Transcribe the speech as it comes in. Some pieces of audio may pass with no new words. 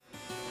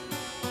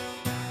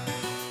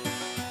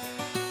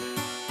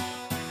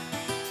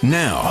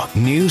Now,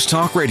 News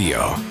Talk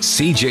Radio,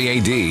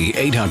 CJAD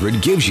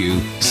 800 gives you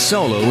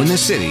Solo in the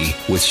City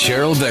with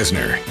Cheryl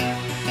Vesner.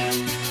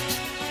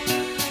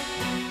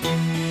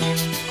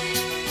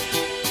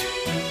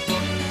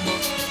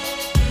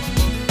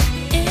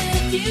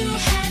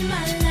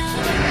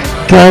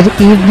 Good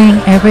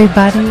evening,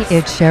 everybody.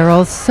 It's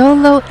Cheryl,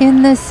 Solo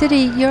in the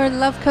City, your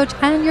love coach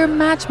and your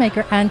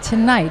matchmaker. And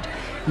tonight,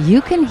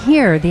 you can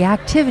hear the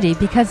activity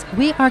because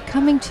we are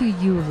coming to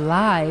you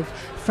live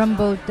from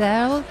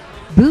Bordel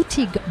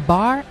Boutique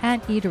Bar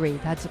and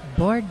Eatery. That's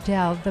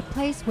Bordel, the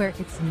place where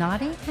it's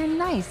naughty and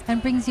nice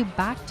and brings you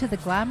back to the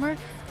glamour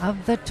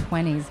of the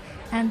 20s.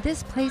 And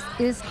this place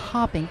is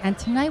hopping. And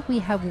tonight we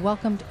have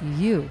welcomed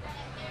you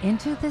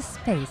into this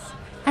space.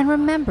 And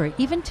remember,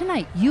 even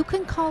tonight, you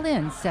can call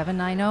in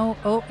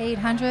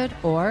 790-0800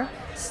 or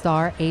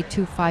star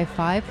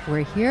 8255.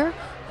 We're here.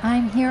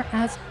 I'm here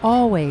as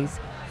always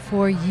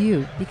for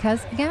you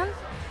because, again,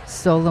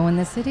 Solo in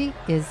the City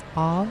is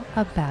all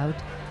about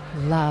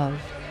love.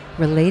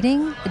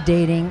 Relating,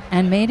 dating,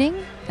 and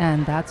mating.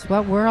 And that's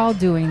what we're all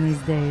doing these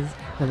days.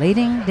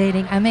 Relating,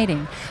 dating, and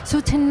mating. So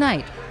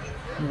tonight,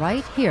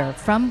 right here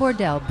from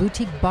Bordel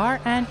Boutique Bar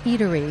and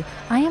Eatery,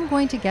 I am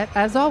going to get,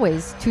 as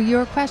always, to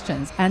your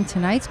questions. And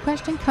tonight's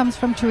question comes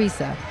from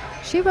Teresa.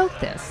 She wrote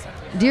this.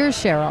 Dear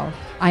Cheryl,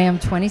 I am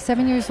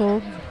 27 years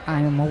old. I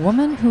am a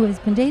woman who has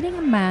been dating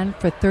a man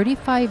for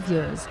 35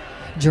 years.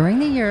 During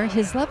the year,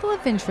 his level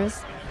of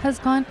interest has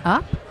gone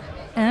up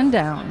and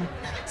down.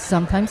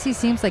 Sometimes he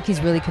seems like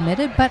he's really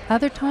committed, but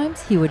other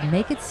times he would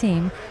make it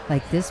seem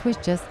like this was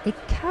just a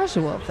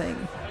casual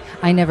thing.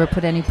 I never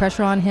put any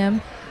pressure on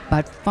him,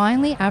 but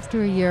finally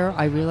after a year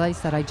I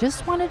realized that I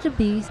didn't want to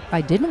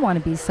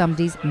be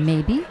somebody's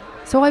maybe,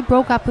 so I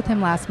broke up with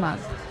him last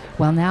month.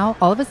 Well, now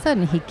all of a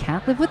sudden he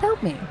can't live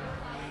without me.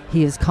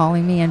 He is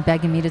calling me and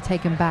begging me to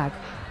take him back,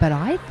 but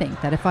I think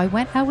that if I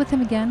went out with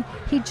him again,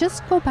 he'd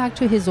just go back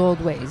to his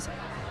old ways.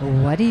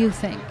 What do you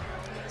think?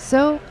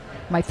 So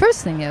my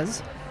first thing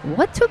is,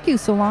 what took you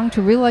so long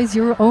to realize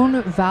your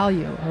own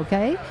value,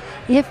 okay?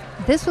 If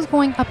this was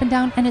going up and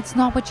down and it's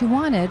not what you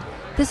wanted,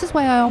 this is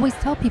why I always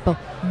tell people,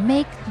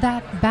 make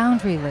that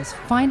boundary list,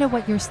 find out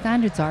what your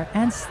standards are,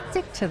 and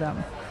stick to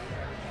them.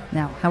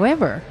 Now,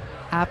 however,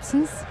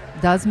 absence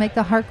does make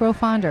the heart grow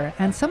fonder,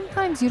 and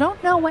sometimes you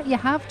don't know what you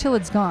have till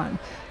it's gone.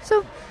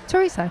 So,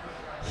 Teresa,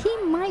 he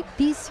might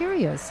be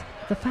serious.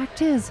 The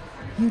fact is,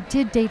 you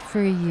did date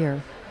for a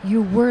year.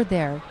 You were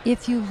there.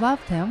 If you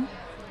loved him,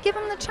 give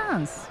him the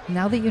chance.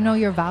 Now that you know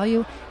your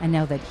value, and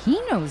now that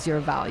he knows your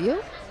value,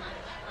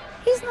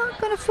 he's not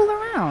going to fool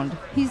around.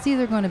 He's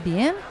either going to be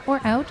in or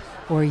out,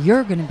 or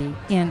you're going to be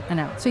in and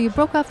out. So you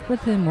broke up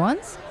with him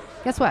once.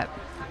 Guess what?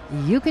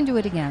 You can do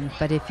it again.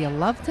 But if you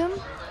loved him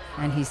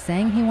and he's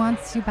saying he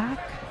wants you back,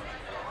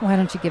 why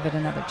don't you give it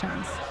another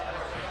chance?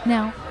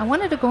 Now, I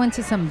wanted to go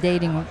into some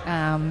dating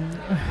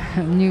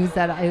news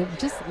that I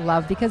just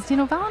love because,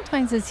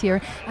 Valentine's is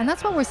here, and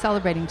that's what we're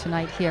celebrating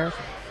tonight here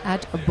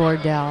at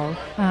Bordel.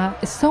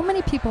 So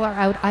many people are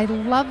out. I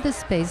love this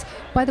space.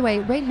 By the way,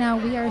 right now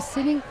we are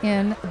sitting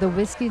in the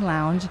Whiskey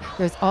Lounge.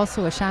 There's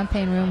also a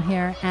champagne room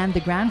here and the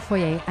Grand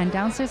Foyer. And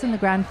downstairs in the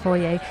Grand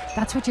Foyer,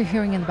 that's what you're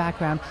hearing in the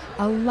background.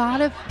 A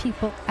lot of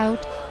people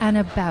out and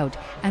about,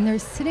 and they're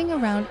sitting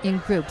around in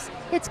groups.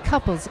 It's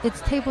couples,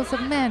 it's tables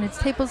of men, it's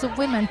tables of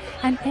women,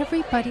 and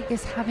everybody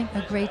is having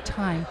a great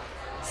time.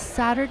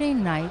 Saturday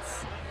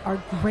nights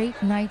are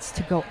great nights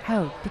to go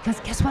out because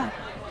guess what?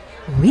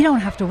 We don't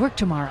have to work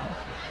tomorrow.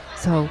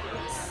 So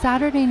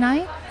Saturday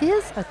night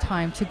is a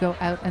time to go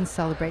out and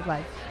celebrate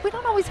life. We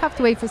don't always have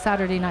to wait for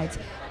Saturday nights.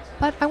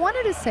 But I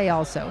wanted to say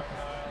also,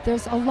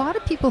 there's a lot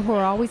of people who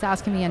are always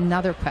asking me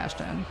another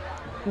question.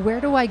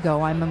 Where do I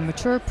go? I'm a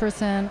mature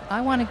person.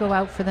 I want to go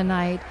out for the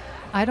night.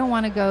 I don't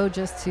want to go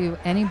just to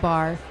any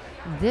bar.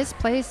 This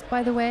place,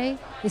 by the way,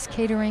 is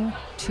catering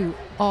to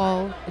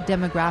all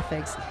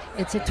demographics.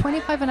 It's a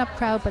 25 and up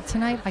crowd, but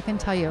tonight I can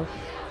tell you,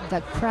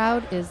 the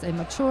crowd is a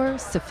mature,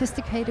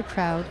 sophisticated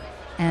crowd,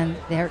 and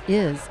there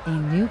is a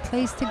new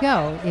place to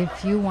go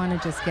if you want to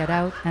just get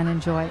out and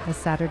enjoy a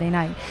Saturday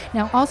night.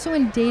 Now, also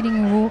in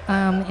dating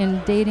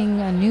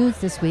news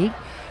this week,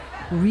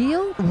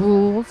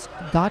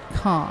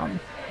 realrules.com,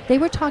 they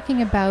were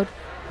talking about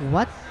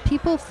what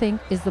people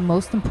think is the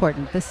most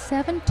important, the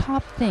 7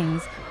 top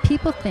things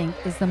people think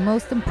is the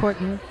most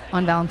important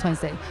on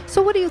Valentine's Day.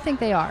 So what do you think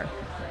they are?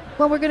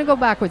 Well, we're going to go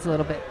backwards a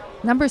little bit.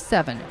 Number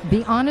 7,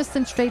 be honest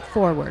and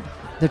straightforward.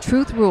 The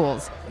truth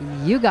rules.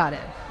 You got it.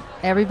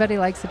 Everybody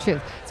likes the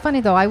truth. It's funny,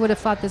 though. I would have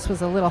thought this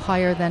was a little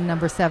higher than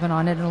number 7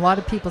 on it, and a lot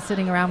of people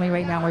sitting around me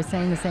right now are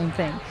saying the same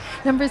thing.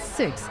 Number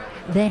 6,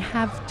 they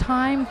have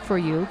time for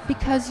you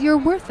because you're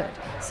worth it.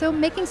 So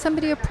making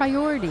somebody a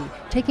priority,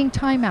 taking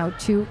time out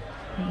to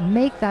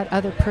make that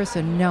other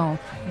person know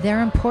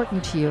they're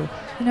important to you.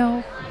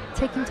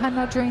 Taking time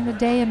out during the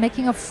day and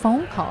making a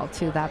phone call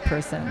to that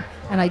person.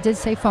 And I did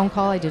say phone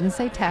call, I didn't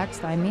say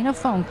text, I mean a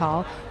phone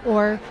call.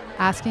 Or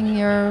asking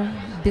your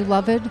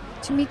beloved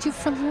to meet you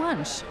for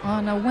lunch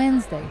on a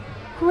Wednesday.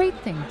 great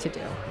thing to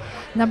do.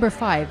 Number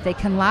 5, they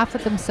can laugh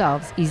at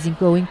themselves.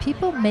 Easygoing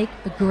people make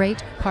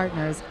great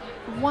partners.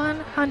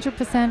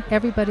 100%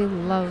 everybody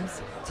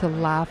loves to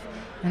laugh,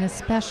 and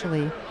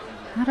especially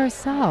at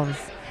ourselves.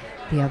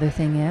 The other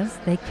thing is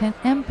they can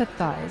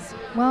empathize.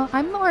 Well,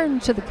 I'm more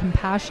into the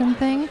compassion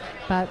thing,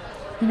 but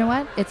you know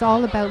what? It's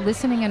all about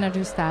listening and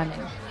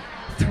understanding.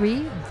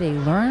 3, they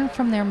learn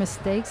from their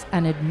mistakes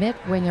and admit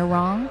when you're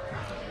wrong.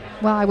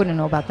 Well, I wouldn't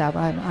know about that,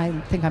 but I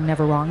think I'm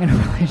never wrong in a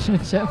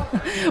relationship.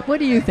 What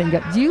do you think?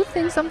 Do you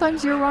think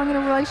sometimes you're wrong in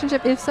a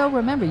relationship? If so,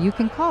 remember, you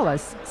can call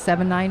us,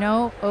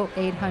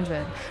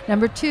 790-0800.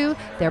 Number 2,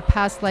 their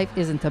past life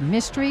isn't a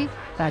mystery.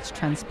 That's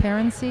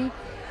transparency.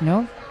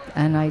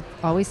 And I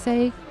always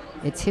say,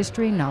 it's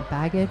history, not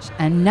baggage.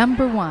 And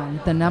number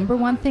 1, the number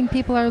 1 thing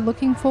people are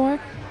looking for,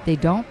 they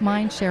don't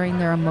mind sharing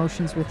their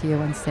emotions with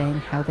you and saying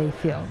how they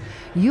feel.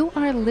 You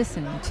are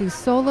listening to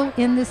Solo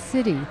in the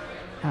City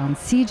on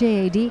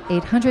CJAD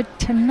 800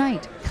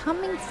 tonight,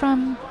 coming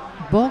from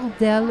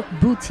Bordel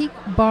Boutique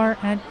Bar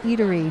and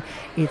Eatery.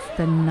 It's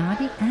the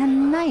naughty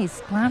and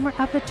nice glamour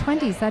of the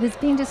 20s that is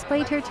being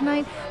displayed here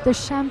tonight. The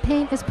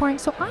champagne is pouring.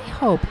 So I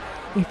hope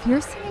if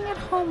you're sitting at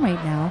home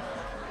right now,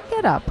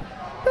 get up,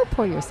 go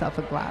pour yourself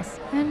a glass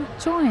and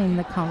join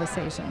the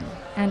conversation.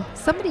 And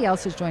somebody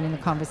else is joining the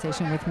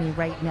conversation with me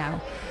right now.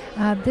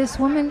 This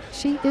woman,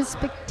 she is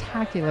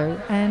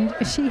spectacular, and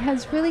she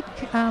has really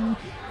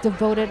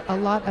devoted a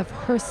lot of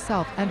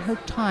herself and her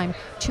time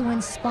to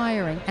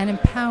inspiring and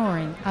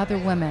empowering other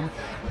women.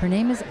 Her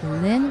name is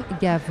Lynn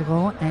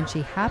Gavreau, and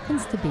she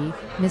happens to be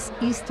Miss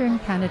Eastern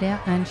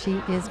Canada, and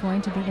she is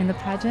going to be in the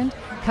pageant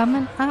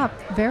coming up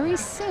very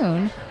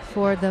soon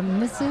for the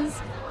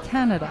Mrs.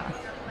 Canada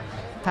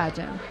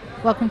pageant.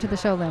 Welcome to the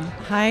show, Lynn.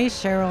 Hi,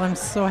 Cheryl. I'm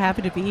so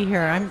happy to be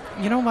here.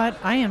 You know what?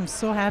 I am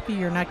so happy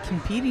you're not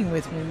competing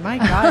with me. My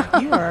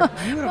God, you are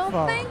beautiful.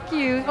 Well, thank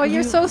you. Oh,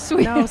 you're so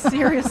sweet. No,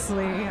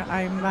 seriously.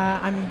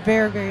 I'm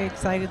very, very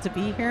excited to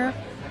be here.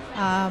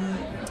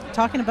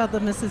 Talking about the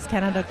Mrs.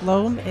 Canada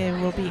Globe, it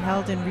will be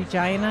held in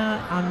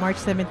Regina on March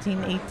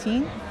 17,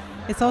 18.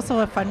 It's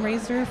also a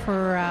fundraiser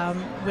for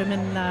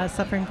women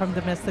suffering from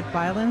domestic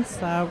violence.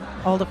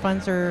 All the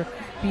funds are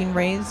being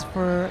raised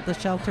for the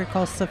shelter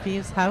called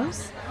Sophia's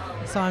House.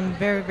 So I'm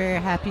very, very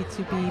happy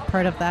to be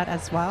part of that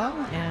as well,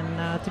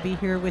 and to be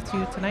here with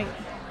you tonight.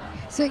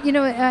 So,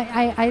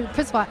 I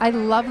first of all, I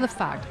love the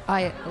fact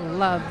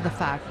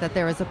that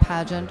there is a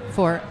pageant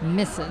for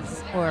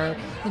Mrs. or,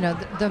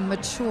 the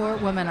mature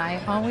woman.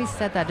 I always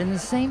said that. And the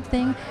same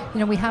thing,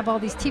 we have all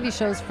these TV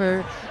shows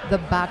for the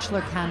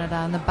Bachelor Canada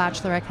and the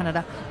Bachelorette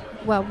Canada.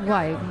 Well,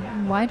 why?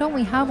 Why don't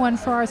we have one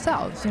for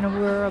ourselves?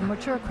 We're a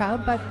mature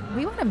crowd, but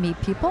we want to meet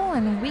people,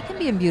 and we can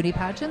be in beauty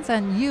pageants,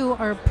 and you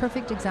are a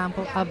perfect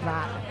example of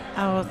that.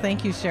 Oh,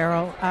 thank you,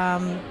 Cheryl.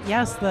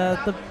 Yes,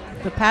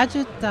 the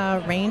pageant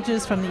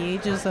ranges from the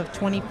ages of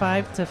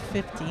 25 to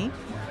 50.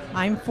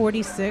 I'm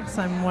 46.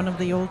 I'm one of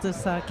the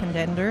oldest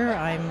contender.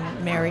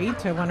 I'm married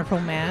to a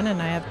wonderful man,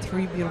 and I have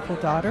 3 beautiful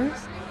daughters.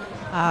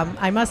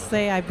 I must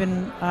say I've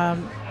been...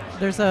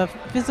 there's a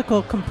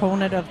physical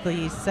component of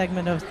the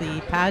segment of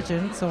the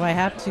pageant, so I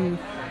have to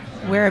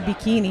wear a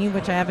bikini,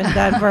 which I haven't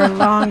done for a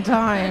long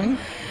time.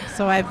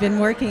 So I've been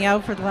working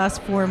out for the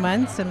last 4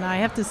 months, and I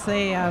have to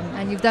say...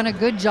 and you've done a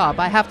good job.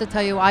 I have to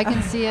tell you, I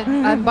can see it.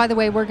 By the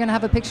way, we're going to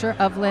have a picture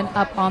of Lynn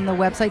up on the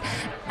website,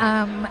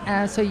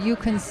 so you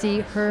can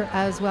see her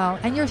as well.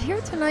 And you're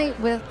here tonight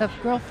with a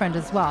girlfriend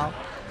as well.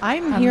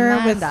 I'm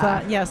here with,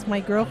 yes, my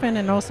girlfriend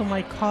and also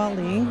my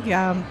colleague.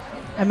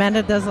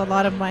 Amanda does a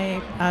lot of my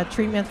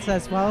treatments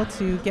as well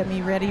to get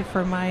me ready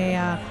for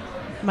my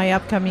my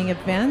upcoming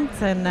event,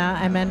 and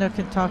Amanda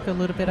can talk a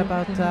little bit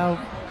about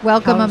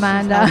welcome,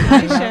 Amanda.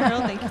 Hi,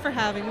 Cheryl. Thank you for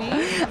having me.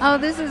 Oh,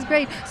 this is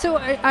great. So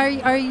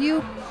are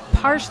you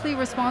partially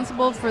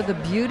responsible for the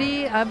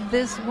beauty of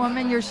this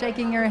woman? You're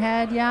shaking your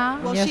head, yeah?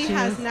 Well, yes, she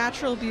has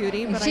natural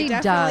beauty, but she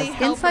I definitely does.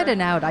 help Inside her.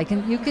 and out.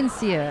 You can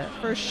see it.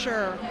 For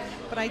sure.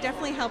 But I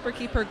definitely help her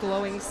keep her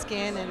glowing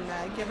skin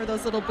and give her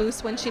those little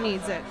boosts when she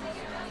needs it.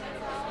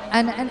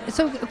 And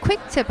so a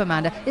quick tip,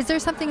 Amanda, is there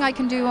something I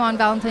can do on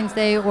Valentine's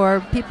Day or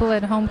people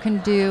at home can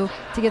do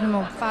to give them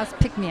a fast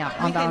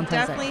pick-me-up on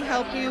Valentine's Day? We can definitely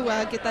help you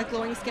get that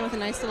glowing skin with a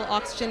nice little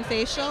oxygen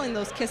facial and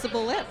those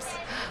kissable lips.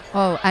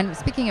 Oh, and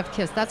speaking of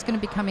Kiss, that's going to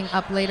be coming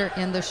up later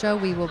in the show.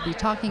 We will be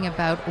talking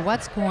about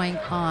what's going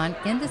on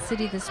in the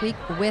city this week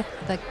with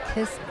the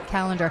Kiss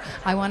calendar.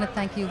 I want to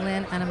thank you,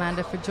 Lynn and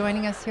Amanda, for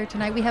joining us here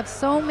tonight. We have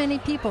so many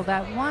people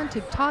that want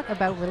to talk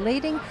about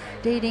relating,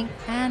 dating,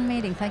 and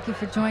mating. Thank you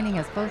for joining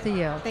us, both of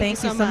you.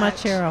 Thank you so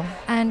much, Cheryl.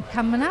 And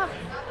coming up,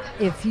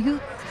 if you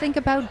think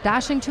about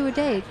dashing to a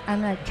date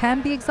and that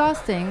can be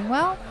exhausting,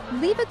 well,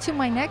 leave it to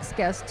my next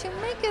guest to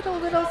make it a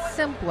little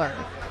simpler.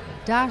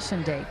 Dash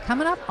and Date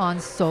coming up on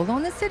Solo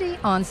in the City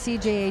on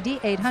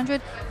CJAD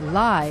 800,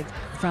 live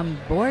from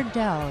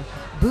Bordel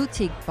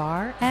Boutique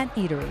Bar and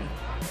Eatery.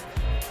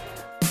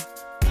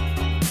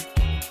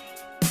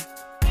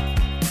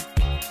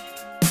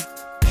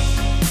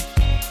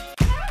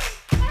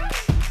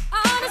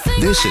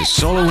 This is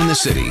Solo in the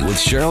City with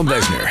Cheryl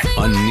Besner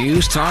on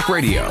News Talk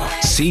Radio,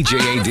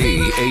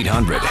 CJAD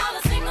 800.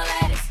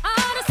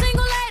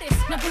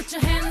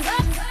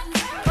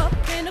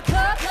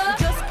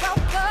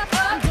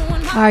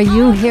 Are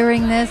you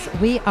hearing this?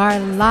 We are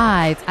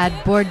live at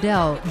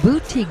Bordel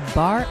Boutique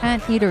Bar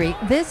and Eatery.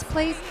 This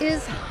place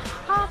is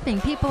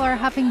hopping. People are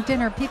having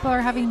dinner. People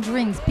are having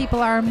drinks. People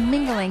are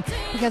mingling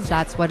because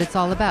that's what it's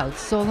all about.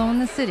 Solo in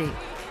the City.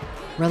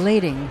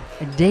 Relating,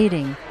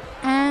 dating,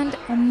 and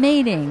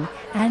mating.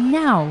 And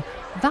now,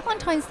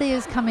 Valentine's Day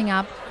is coming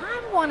up.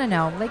 I want to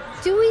know,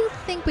 do we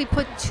think we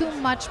put too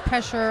much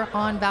pressure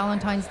on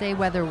Valentine's Day,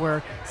 whether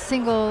we're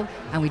single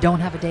and we don't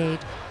have a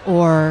date,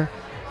 or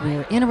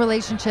we're in a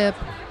relationship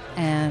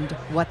and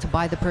what to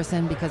buy the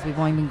person because we've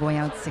only been going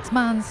out 6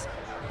 months?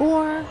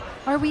 Or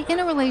are we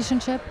in a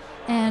relationship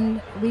and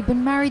we've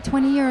been married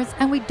 20 years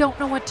and we don't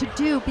know what to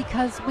do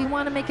because we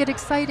want to make it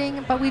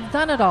exciting, but we've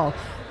done it all?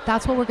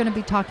 That's what we're going to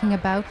be talking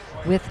about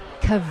with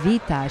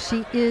Kavita.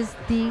 She is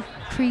the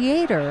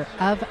creator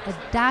of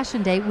Dash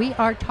and Date. We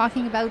are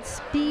talking about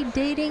speed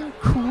dating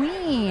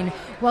queen.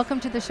 Welcome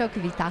to the show,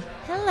 Kavita.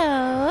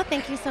 Hello.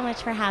 Thank you so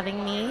much for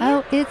having me.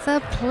 Oh, it's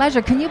a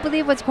pleasure. Can you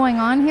believe what's going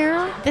on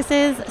here? This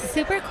is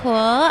super cool.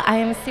 I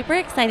am super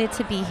excited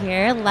to be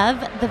here. Love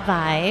the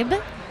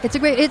vibe. It's a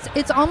great,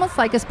 it's almost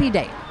like a speed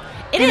date.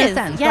 It in is, a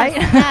sense, yes,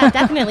 right? Yeah,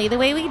 definitely. The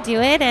way we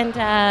do it, and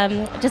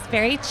just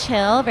very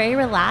chill, very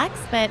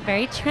relaxed, but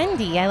very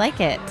trendy. I like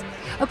it.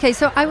 Okay,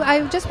 so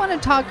I just want to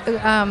talk,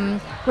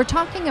 we're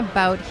talking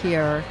about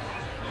here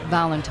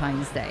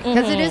Valentine's Day,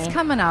 because it is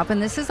coming up,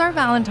 and this is our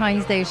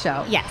Valentine's Day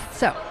show. Yes.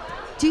 So,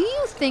 do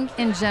you think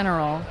in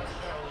general,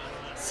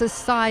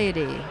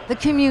 society, the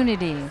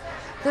community,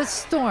 the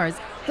stores,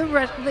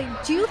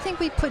 do you think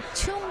we put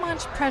too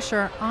much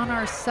pressure on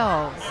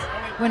ourselves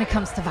when it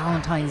comes to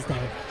Valentine's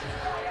Day?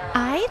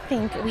 I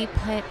think we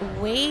put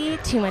way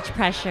too much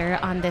pressure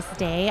on this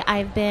day.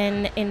 I've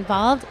been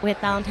involved with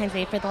Valentine's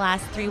Day for the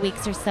last 3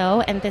 weeks or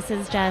so, and this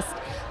is just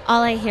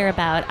all I hear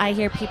about. I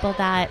hear people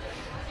that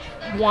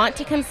want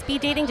to come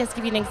speed dating, just to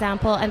give you an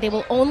example, and they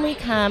will only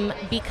come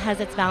because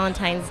it's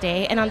Valentine's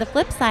Day. And on the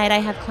flip side, I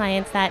have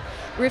clients that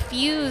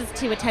refuse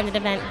to attend an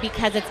event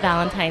because it's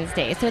Valentine's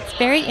Day. So it's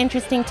very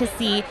interesting to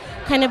see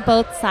kind of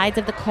both sides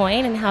of the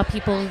coin and how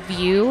people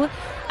view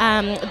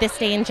this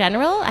day in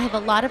general. I have a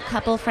lot of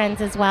couple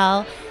friends as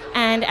well,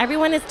 and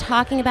everyone is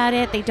talking about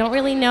it. They don't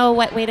really know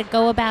what way to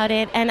go about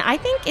it, and I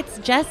think it's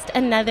just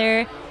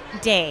another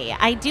day.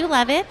 I do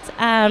love it.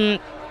 I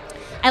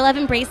love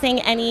embracing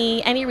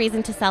any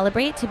reason to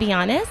celebrate, to be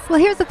honest. Well,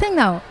 here's the thing,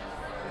 though.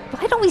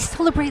 Why don't we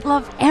celebrate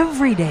love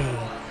every day,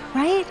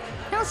 right?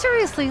 No,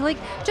 seriously,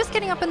 just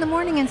getting up in the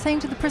morning and saying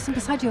to the person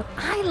beside you,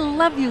 I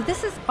love you.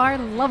 This is our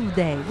love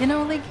day. You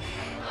know, we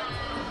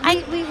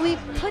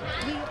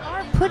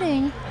are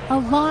putting a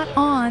lot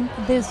on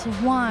this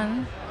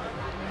one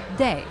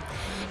day.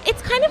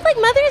 It's kind of like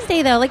Mother's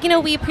Day, though.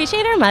 We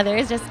appreciate our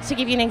mothers, just to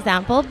give you an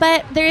example,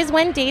 but there is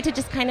one day to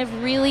just kind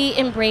of really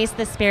embrace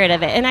the spirit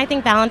of it. And I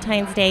think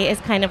Valentine's Day is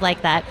kind of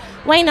like that.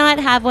 Why not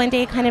have one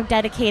day kind of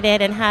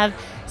dedicated and have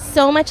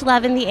so much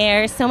love in the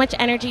air, so much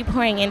energy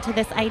pouring into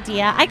this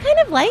idea? I kind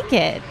of like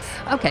it.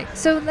 Okay,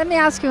 so let me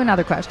ask you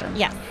another question.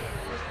 Yes.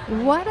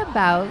 What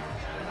about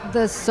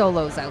the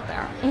solos out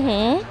there?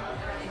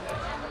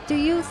 Do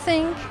you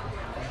think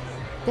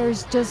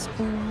there's just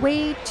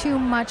way too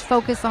much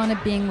focus on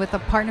it being with a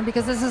partner?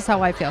 Because this is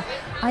how I feel.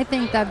 I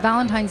think that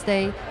Valentine's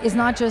Day is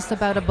not just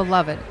about a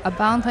beloved. A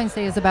Valentine's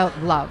Day is about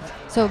love.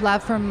 So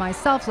love for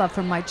myself, love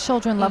for my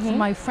children, love for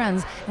my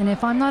friends. And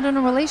if I'm not in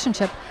a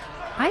relationship,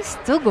 I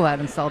still go out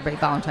and celebrate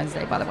Valentine's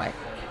Day, by the way.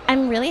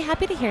 I'm really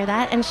happy to hear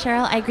that. And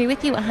Cheryl, I agree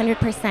with you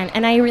 100%.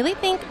 And I really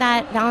think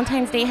that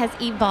Valentine's Day has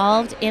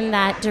evolved in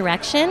that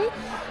direction.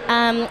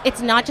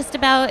 It's not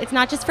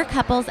just for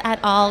couples at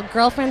all.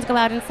 Girlfriends go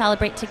out and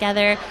celebrate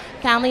together.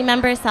 Family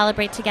members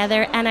celebrate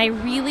together. And I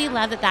really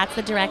love that that's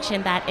the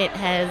direction that it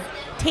has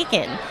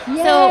taken.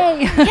 Yay! So,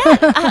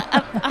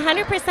 yeah,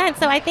 100%.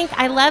 So I think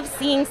I love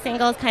seeing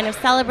singles kind of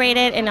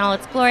celebrated in all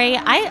its glory.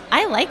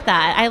 I like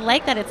that. I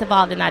like that it's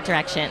evolved in that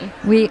direction.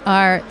 We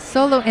are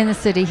Solo in the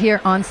City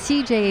here on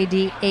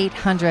CJAD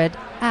 800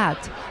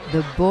 at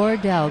the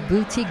Bordel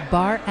Boutique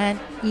Bar and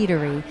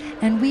Eatery.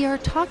 And we are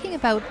talking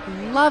about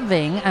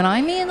loving, and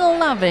I mean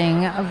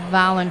loving,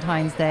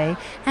 Valentine's Day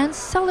and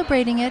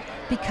celebrating it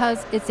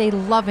because it's a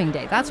loving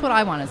day. That's what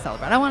I want to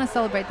celebrate. I want to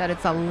celebrate that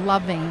it's a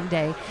loving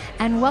day.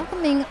 And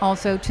welcoming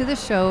also to the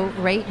show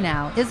right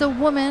now is a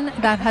woman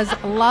that has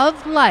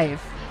loved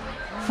life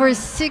for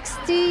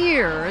 60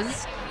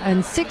 years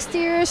and 60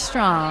 years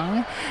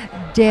strong,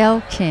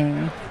 Dale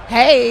King.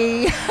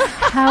 Hey.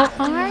 How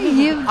are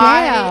you, Dale?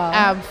 I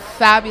am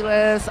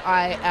fabulous.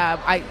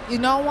 You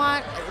know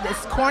what? As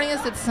corny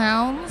as it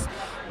sounds,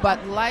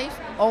 but life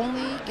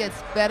only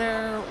gets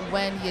better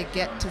when you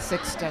get to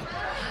 60.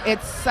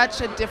 It's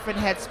such a different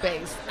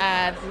headspace.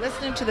 And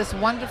listening to this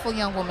wonderful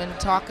young woman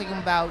talking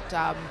about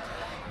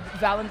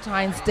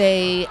Valentine's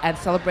Day and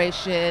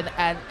celebration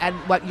and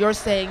what you're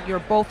saying, you're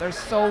both are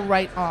so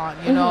right on,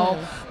 you know,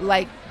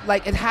 like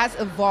like it has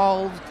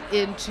evolved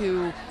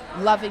into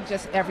loving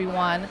just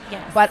everyone.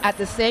 Yes. But at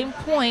the same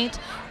point,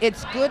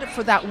 it's good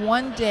for that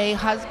one day,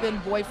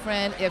 husband,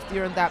 boyfriend, if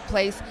you're in that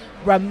place,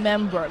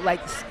 remember,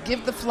 like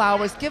give the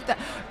flowers, give that.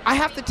 I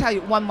have to tell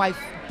you, one of my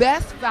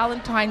best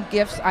Valentine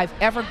gifts I've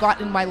ever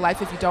gotten in my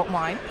life, if you don't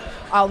mind.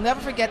 I'll never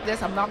forget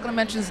this. I'm not going to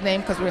mention his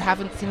name because we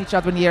haven't seen each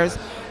other in years.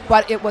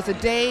 But it was a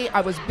day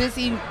I was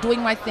busy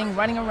doing my thing,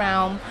 running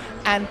around,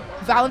 and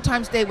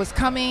Valentine's Day was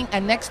coming,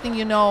 and next thing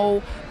you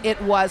know,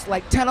 it was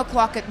like 10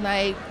 o'clock at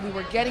night. We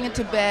were getting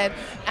into bed,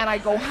 and I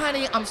go,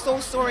 honey, I'm so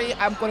sorry.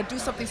 I'm going to do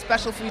something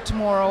special for you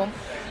tomorrow.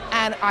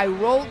 And I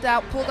rolled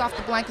out, pulled off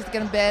the blankets to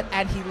get in bed,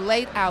 and he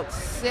laid out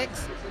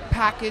 6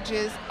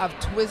 packages of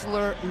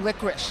Twizzler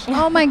licorice.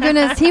 Oh my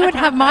goodness, he would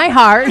have my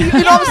heart. You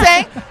know what I'm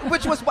saying?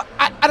 Which was what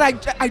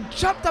I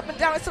jumped up and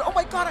down. I said, "Oh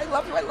my God, I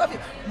love you, I love you."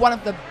 One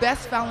of the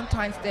best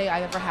Valentine's Day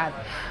I ever had.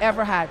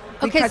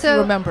 Okay, Because so he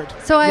remembered.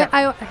 So Yeah.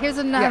 I here's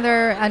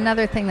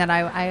another thing that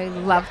I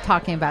love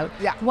talking about.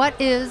 Yeah. What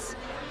is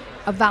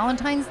a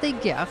Valentine's Day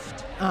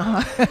gift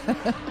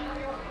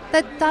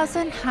that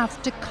doesn't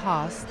have to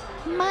cost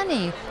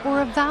money,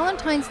 or a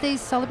Valentine's Day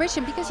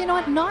celebration? Because you know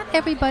what, not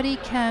everybody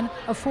can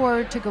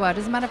afford to go out.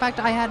 As a matter of fact,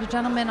 I had a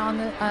gentleman on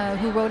the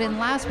who wrote in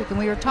last week, and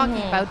we were talking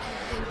about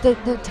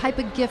the type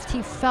of gift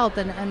he felt,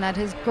 and that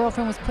his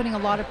girlfriend was putting a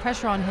lot of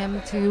pressure on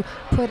him to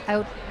put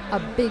out a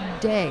big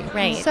day.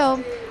 Right.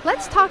 So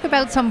let's talk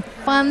about some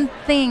fun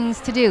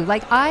things to do.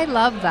 Like, I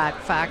love that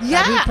fact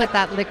that he put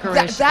that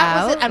licorice that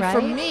out. was it. And right?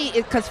 for me,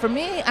 because for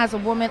me as a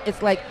woman,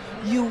 it's like,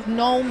 you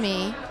know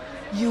me,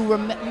 you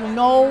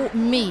know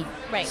me.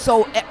 Right.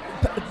 So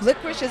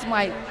licorice is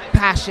my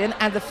passion,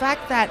 and the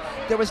fact that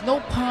there was no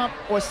pomp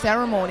or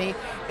ceremony,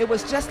 it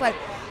was just like,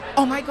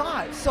 oh my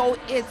God. So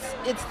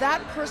it's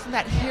that person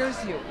that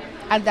hears you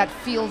and that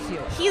feels you.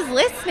 He's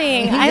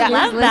listening. He's I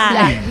love listening.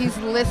 that. Yeah, he's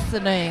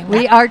listening.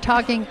 We are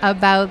talking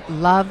about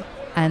love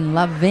and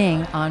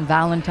loving on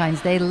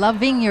Valentine's Day,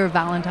 loving your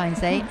Valentine's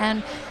Day.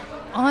 And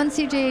on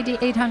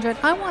CJAD 800,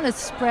 I want to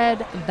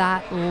spread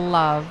that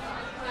love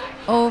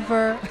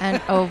over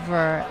and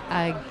over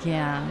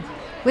again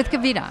with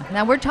Kavita.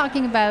 Now, we're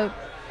talking about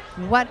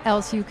what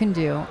else you can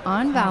do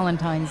on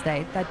Valentine's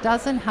Day that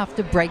doesn't have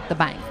to break the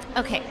bank.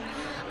 Okay.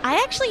 I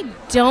actually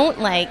don't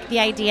like the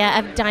idea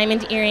of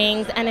diamond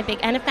earrings and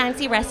a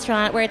fancy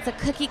restaurant where it's a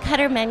cookie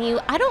cutter menu.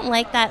 I don't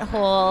like that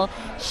whole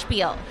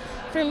spiel.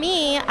 For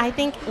me, I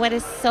think what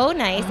is so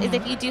nice is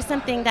if you do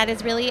something that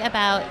is really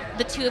about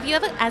the two of you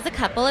as a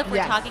couple, if we're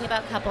Yes. talking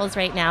about couples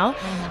right now.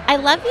 I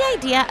love the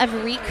idea of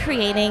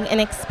recreating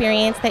an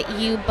experience that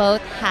you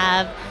both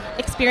have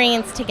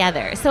experienced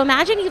together. So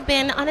imagine you've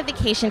been on a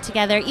vacation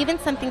together, even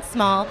something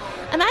small.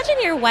 Imagine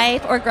your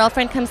wife or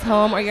girlfriend comes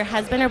home, or your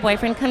husband or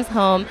boyfriend comes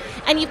home,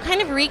 and you've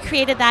kind of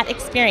recreated that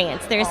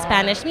experience. There's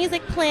Spanish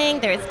music playing,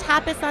 there's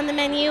tapas on the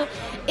menu.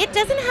 It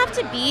doesn't have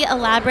to be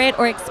elaborate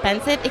or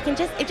expensive. It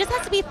just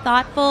has to be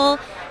thoughtful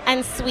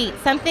and sweet,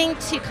 something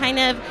to kind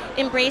of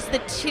embrace the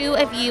two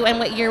of you and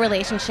what your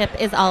relationship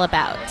is all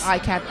about. I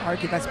can't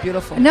argue. That's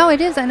beautiful. No,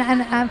 it is.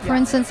 And for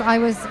instance, I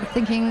was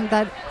thinking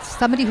that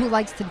somebody who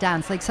likes to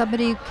dance, like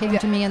somebody came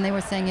to me and they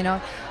were saying, you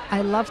know,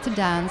 I love to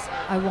dance.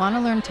 I want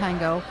to learn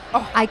tango.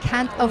 I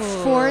can't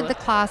afford the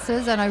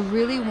classes, and I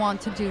really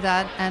want to do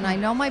that. And I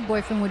know my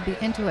boyfriend would be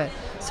into it.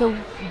 So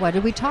what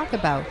did we talk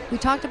about? We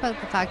talked about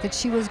the fact that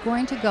she was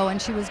going to go and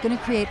she was going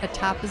to create a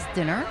tapas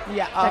dinner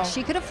that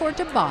she could afford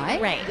to buy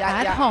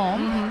at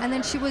home. And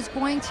then she was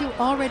going to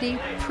already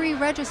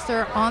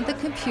pre-register on the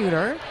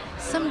computer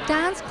some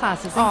dance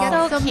classes and get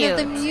So some cute. of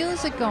the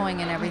music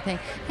going and everything.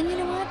 And you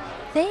know what?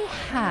 They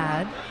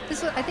had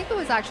I think it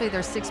was actually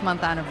their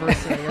 6-month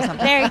anniversary or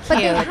something. Very But they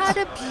cute. had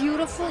a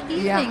beautiful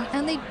evening,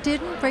 and they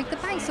didn't break the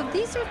bank. So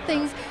these are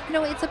things, you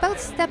know, it's about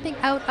stepping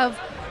out of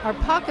our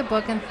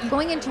pocketbook and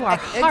going into our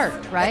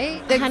heart,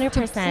 right? 100%.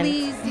 To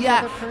please the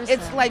other person.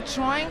 It's like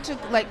trying to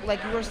like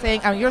you were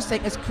saying. You're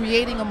saying it's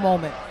creating a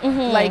moment.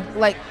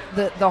 Like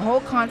the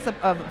whole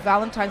concept of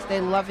Valentine's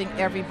Day, loving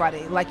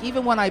everybody. Like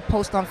even when I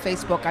post on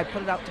Facebook, I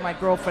put it out to my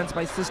girlfriends,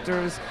 my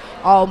sisters,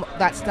 all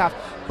that stuff.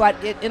 But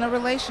in a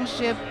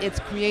relationship, it's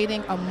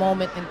creating a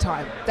moment in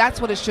time. That's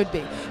what it should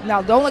be.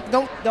 Now,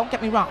 don't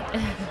get me wrong.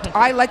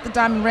 I like the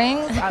diamond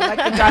rings. I like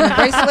the diamond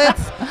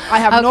bracelets. I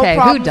have no Okay,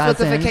 who problems with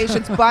the doesn't?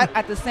 vacations. But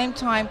at the same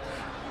time,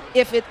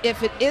 if it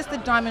is the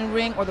diamond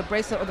ring or the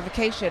bracelet or the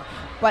vacation,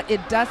 but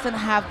it doesn't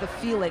have the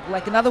feeling.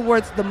 Like in other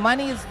words, the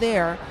money is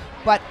there,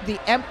 but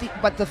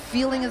the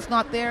feeling is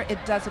not there.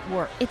 It doesn't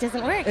work. It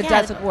doesn't work. It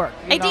doesn't work.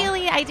 you know?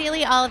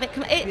 Ideally, all of it.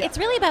 It's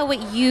really about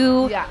what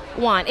you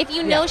want. If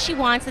you know she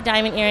wants the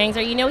diamond earrings,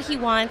 or you know he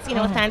wants, you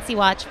know, a fancy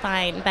watch,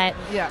 fine. But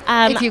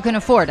if you can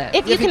afford it.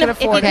 if you can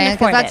afford it,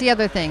 Because that's the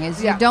other thing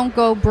is you don't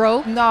go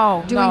broke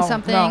doing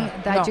something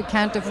that you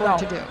can't afford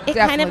to do.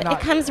 It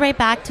comes right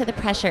back to the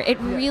pressure. It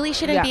really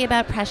shouldn't be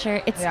about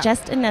pressure. It's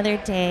just another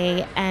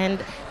day,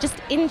 and just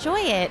enjoy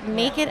it.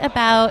 Make it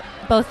about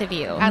both of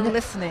you. And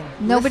listening.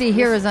 Nobody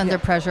here is under yeah.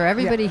 pressure.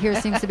 Everybody here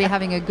seems to be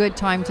having a good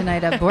time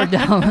tonight at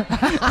Bordel.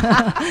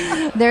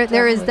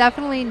 there is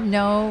definitely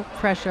no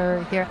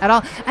pressure here at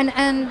all.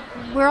 And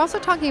we're also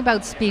talking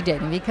about speed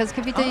dating because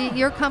Kavita,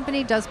 your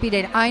company does speed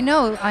dating. I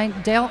know,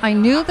 Dale, I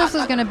knew this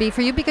was going to be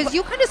for you because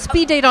you kind of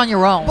speed date on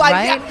your own, Well,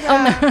 right?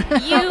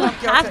 You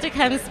have to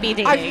come speed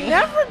dating. I've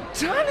never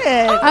done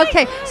it.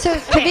 Okay, so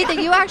Kavita,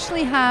 you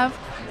actually have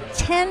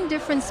 10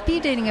 different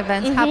speed dating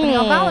events happening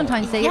on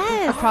Valentine's Day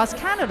Yes. across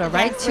Canada,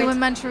 right? Yes, 2 we're in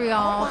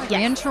Montreal, 3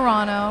 Yes. in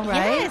Toronto,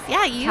 right? Yes,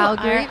 yeah, you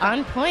Calgary. are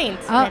on point,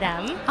 Oh,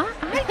 madam.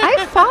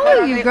 I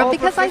follow you, They girl, over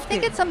because I 50.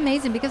 think it's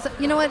amazing. Because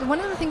you know what?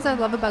 One of the things I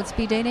love about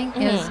speed dating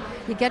is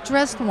you get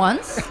dressed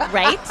once,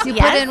 Right? you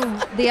yes. put in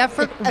the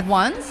effort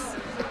once,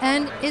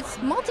 and it's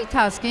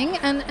multitasking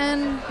and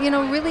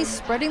really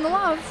spreading the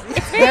love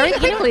very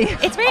quickly.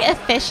 It's very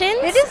efficient.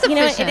 It is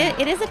efficient.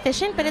 It is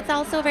efficient, but it's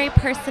also a very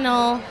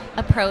personal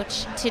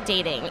approach to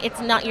dating.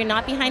 You're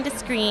not behind a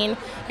screen.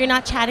 You're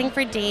not chatting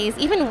for days,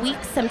 even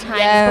weeks sometimes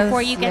Yes,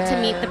 before you get to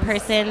meet the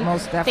person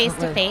Most face to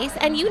definitely. face.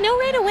 And you know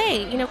right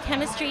away,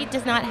 chemistry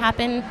does not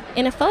happen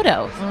in a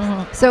photo.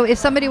 So if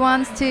somebody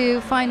wants to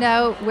find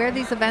out where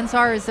these events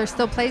are, is there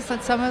still place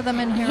at some of them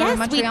in here in Yes,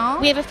 Montreal?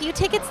 we have a few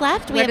tickets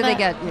left. Where we do have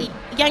they get?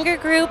 younger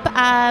group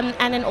and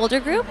an older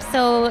group.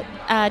 So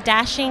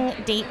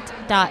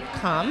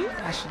dashingdate.com.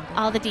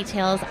 All the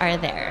details are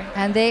there.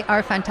 And they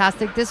are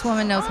fantastic. This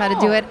woman knows how to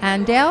do it.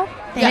 And Dale,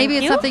 Thank maybe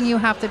it's you. something you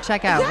have to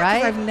check out, Yeah, 'cause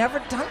right? I've never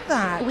done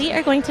that. We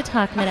are going to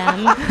talk,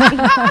 madam.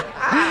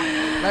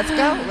 Let's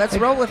go. Let's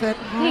roll with it.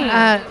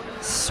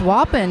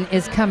 Swappin'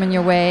 is coming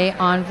your way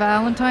on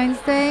Valentine's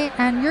Day,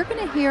 and you're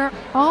going to hear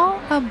all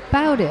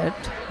about it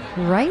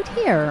right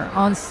here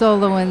on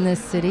Solo in this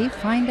City.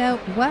 Find out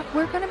what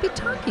we're going to be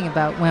talking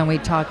about when we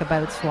talk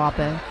about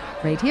swapping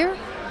right here.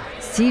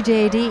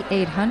 CJAD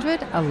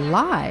 800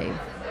 alive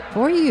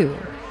for you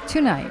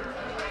tonight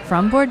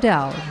from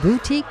Bordel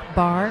Boutique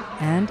Bar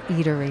and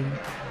Eatery.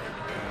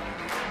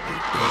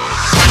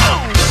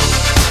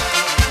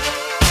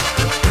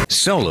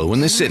 Solo in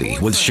the City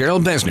with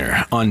Cheryl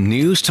Besner on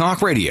News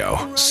Talk Radio,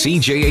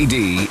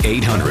 CJAD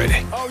 800.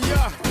 Oh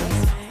yeah.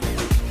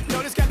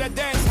 Yo, this got that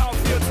dance hall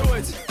feel to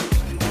it.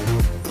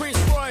 Prince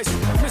Royce,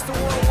 Mr.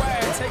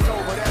 Worldwide, take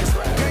over, that's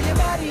right. Girl, your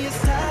body is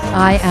tight.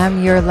 I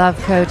am your love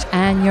coach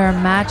and your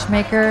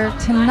matchmaker.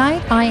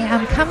 Tonight I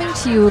am coming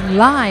to you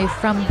live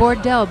from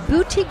Bordel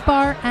Boutique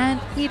Bar and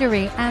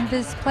Eatery, and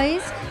this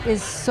place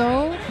is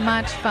so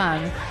much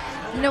fun.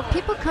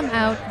 People come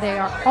out, they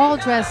are all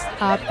dressed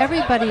up,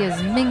 everybody is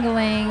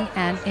mingling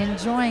and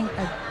enjoying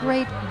a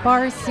great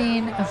bar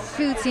scene, a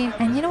food scene,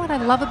 and you know what I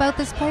love about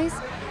this place?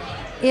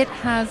 It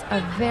has a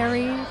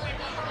very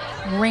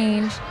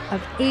range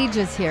of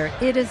ages here.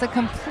 It is a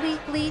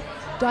completely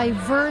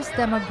diverse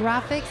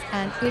demographics,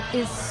 and it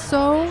is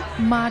so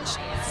much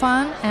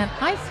fun, and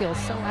I feel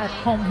so at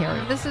home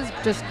here. This is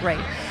just great.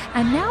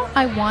 And now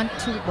I want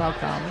to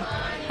welcome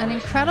an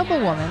incredible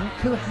woman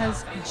who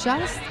has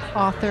just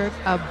authored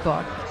a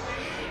book.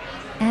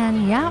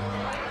 And yeah,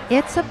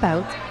 it's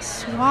about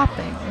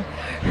swapping.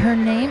 Her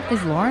name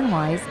is Lauren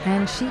Wise,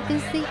 and she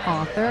is the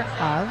author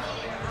of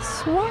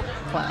Swap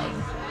Club,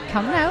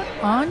 coming out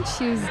on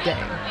Tuesday.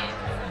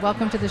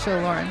 Welcome to the show,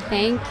 Lauren.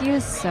 Thank you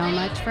so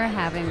much for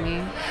having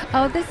me.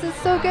 Oh, this is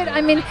so good.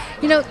 I mean,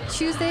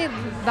 Tuesday,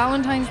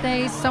 Valentine's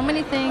Day, so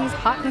many things,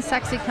 hot and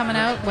sexy coming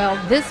out. Well,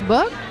 this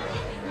book,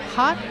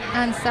 hot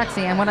and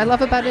sexy. And what I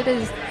love about it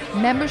is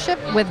membership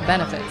with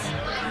benefits.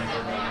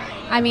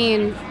 I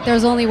mean,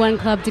 there's only one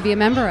club to be a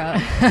member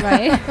of,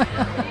 right?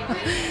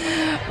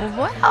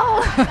 Well,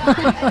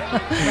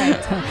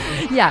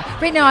 yeah.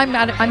 Right now, I'm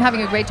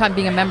having a great time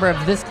being a member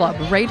of this club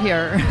right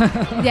here.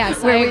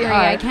 Yes, where I we agree. are.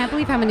 I can't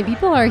believe how many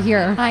people are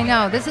here. I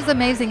know, this is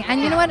amazing.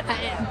 And you know what?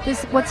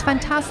 What's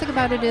fantastic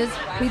about it is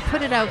we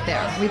put it out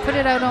there. We put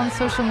it out on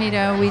social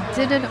media. We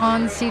did it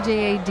on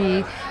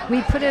CJAD.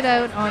 We put it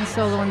out on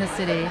Solo in the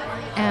City,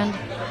 and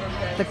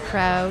the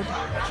crowd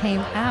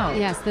came out.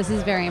 Yes, this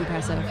is very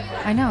impressive.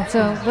 I know.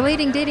 So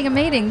relating, dating, and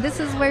mating, this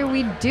is where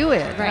we do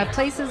it. Right. At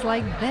places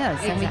like this.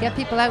 And we Exactly. get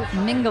people out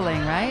mingling,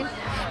 right?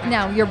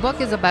 Now, your book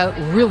is about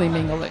really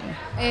mingling.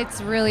 It's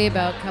really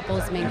about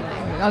couples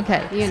mingling.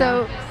 Okay. You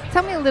So know.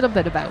 tell me a little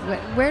bit about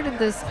where did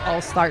this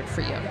all start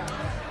for you?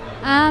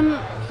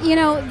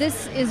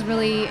 This is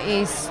really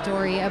a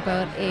story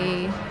about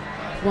a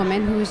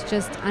woman who's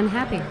just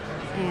unhappy,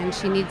 and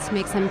she needs to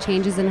make some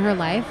changes in her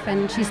life,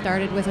 and she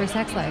started with her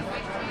sex life.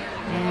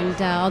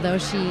 And although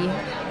she,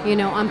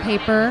 on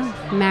paper,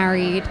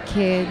 married,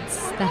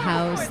 kids, the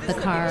house, the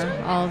car,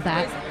 all of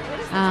that,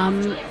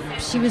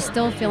 she was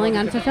still feeling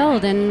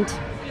unfulfilled. And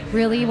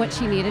really what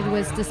she needed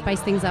was to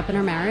spice things up in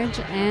her marriage.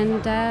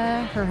 And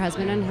her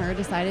husband and her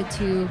decided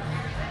to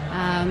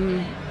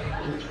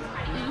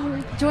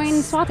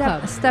join Swap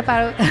Club. Step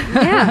out.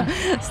 Yeah.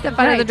 Step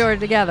out of the Right. door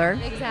together.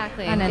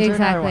 Exactly. And enter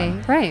another Exactly.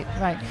 one. Right.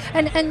 Right.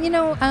 And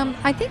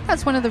I think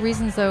that's one of the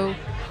reasons, though,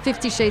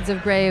 50 Shades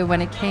of Grey,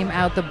 when it came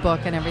out, the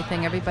book and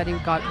everything, everybody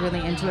got really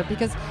into it,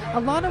 because a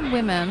lot of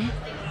women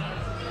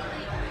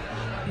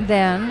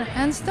then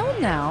and still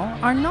now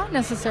are not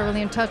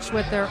necessarily in touch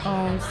with their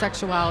own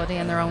sexuality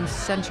and their own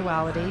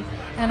sensuality,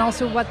 and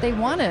also what they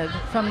wanted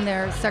from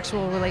their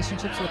sexual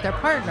relationships with their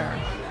partner,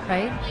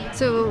 right?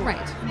 So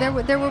Right.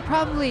 there were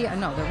probably,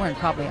 no, there weren't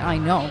probably, I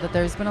know that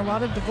there's been a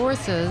lot of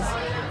divorces,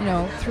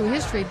 through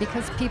history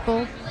because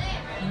people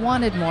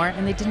wanted more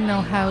and they didn't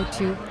know how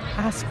to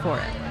ask for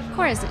it. Of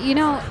course,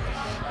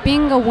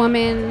 being a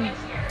woman,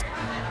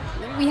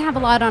 we have a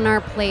lot on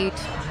our plate.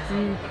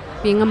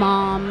 Being a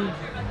mom,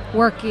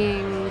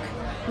 working,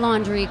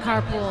 laundry,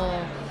 carpool,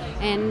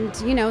 and,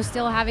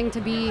 still having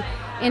to be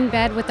in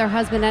bed with their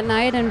husband at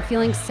night and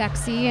feeling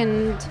sexy.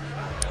 And,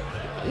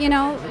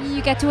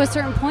 you get to a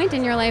certain point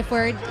in your life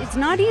where it's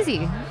not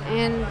easy.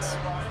 And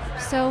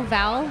so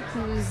Val,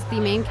 who's the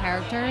main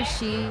character,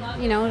 she,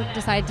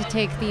 decided to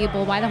take the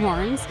bull by the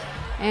horns.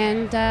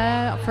 And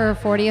for her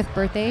 40th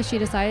birthday, she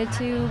decided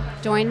to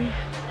join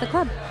the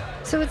club.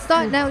 So it's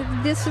not, now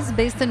this is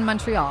based in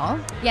Montreal.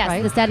 Yes,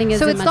 right? the setting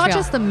is in Montreal. So it's not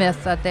just the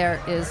myth that there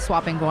is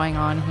swapping going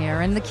on here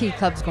and the key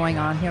clubs going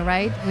on here,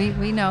 right?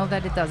 We know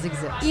that it does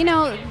exist.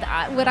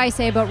 What I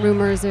say about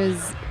rumors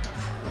is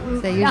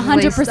They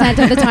usually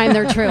 100% of the time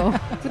they're true.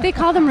 They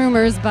call them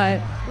rumors,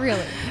 but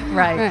really.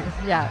 Right.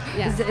 Yeah.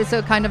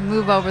 So kind of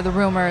move over the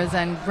rumors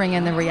and bring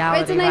in the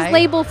reality. It's a nice right?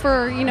 label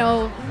for,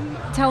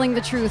 telling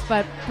the truth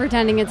but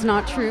pretending it's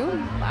not true.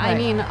 I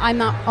mean, I'm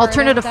not part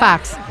alternative of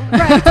that. facts.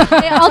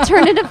 Right.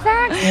 Alternative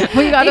facts.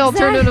 We got Exactly.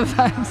 alternative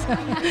facts.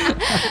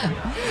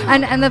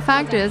 and the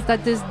fact is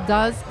that this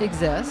does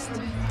exist.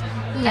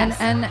 Yes.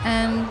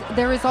 And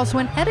there is also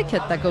an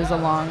etiquette that goes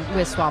along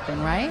with swapping,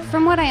 right?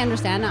 From what I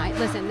understand,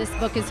 listen, this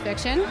book is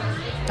fiction.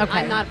 Okay.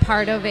 I'm not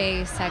part of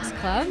a sex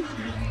club.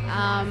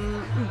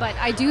 But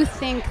I do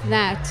think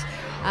that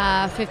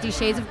 50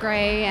 Shades of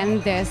Grey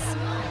and this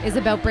is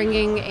about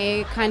bringing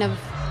a kind of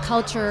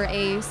culture,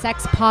 a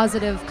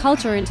sex-positive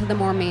culture into the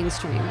more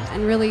mainstream.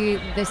 And really,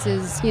 this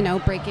is,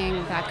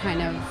 breaking that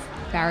kind of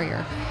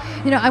barrier.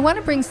 I want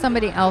to bring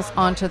somebody else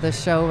onto the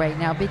show right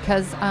now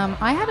because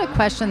I had a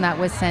question that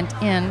was sent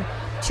in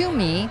to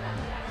me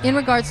in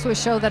regards to a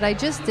show that I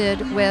just did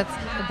with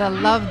the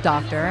Love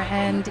Doctor,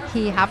 and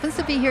he happens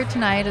to be here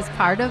tonight as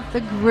part of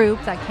the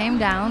group that came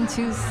down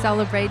to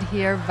celebrate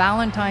here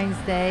Valentine's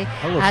Day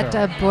at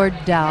a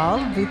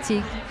Bordel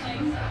Boutique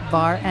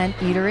Bar and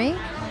Eatery.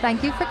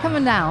 Thank you for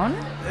coming down.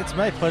 It's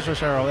my pleasure,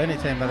 Cheryl.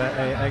 Anytime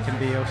that I can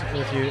be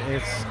with you,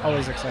 it's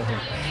always exciting.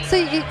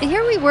 So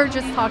here we were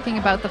just talking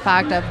about the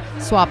fact of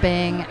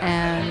swapping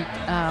and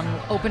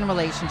open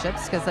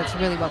relationships, because that's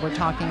really what we're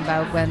talking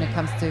about when it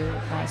comes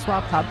to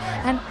Swap Club,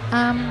 and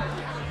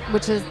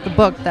which is the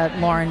book that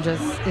Lauren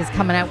just is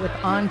coming out with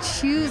on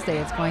Tuesday.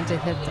 It's going to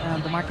hit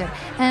the market.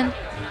 And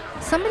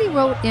somebody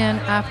wrote in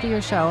after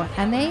your show,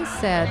 and they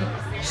said,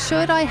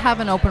 should I have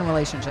an open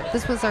relationship?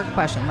 This was our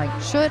question,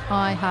 should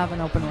I have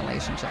an open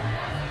relationship?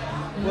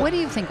 What do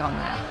you think on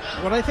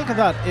that? What I think of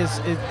that is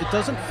it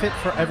doesn't fit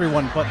for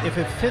everyone, but if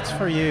it fits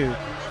for you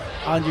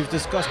and you've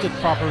discussed it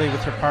properly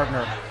with your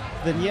partner,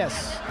 then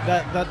yes,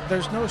 that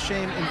there's no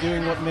shame in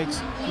doing what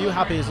makes you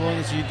happy as long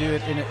as you do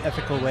it in an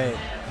ethical way.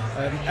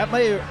 At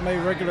my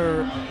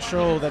regular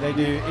show that I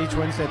do each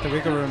Wednesday at the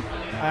Wiggle Room,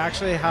 I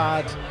actually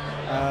had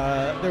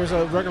there was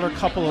a regular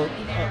couple,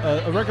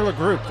 a regular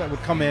group that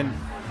would come in,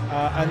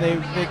 and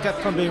they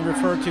kept on being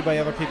referred to by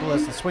other people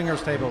as the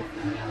swingers table,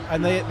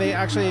 and they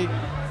actually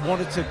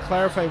wanted to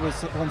clarify with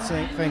one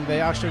thing. They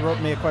actually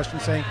wrote me a question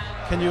saying,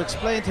 can you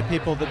explain to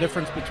people the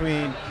difference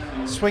between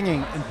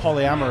swinging and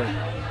polyamory?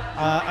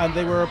 And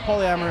they were a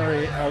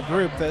polyamory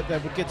group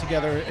that would get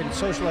together and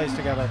socialize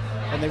together,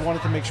 and they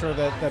wanted to make sure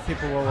that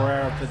people were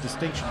aware of the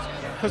distinctions.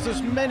 Because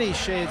there's many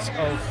shades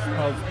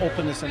of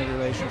openness in a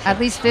relationship. At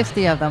least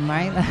 50 of them,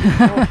 right?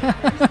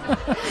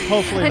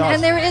 Hopefully not.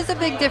 And there is a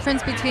big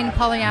difference between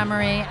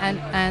polyamory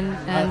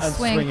and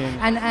swinging.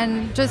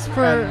 And just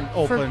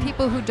for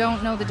people who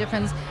don't know the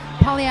difference,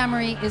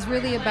 polyamory is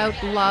really about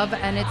love,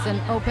 and it's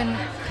an open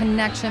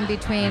connection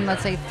between,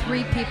 let's say,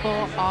 3 people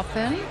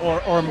often.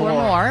 Or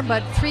more.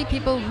 But 3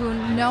 people who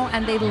know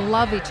and they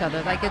love each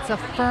other. It's a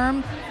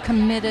firm,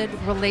 committed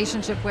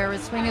relationship,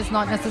 whereas swing is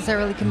not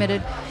necessarily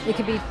committed. It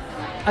could be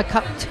a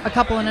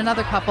couple and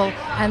another couple,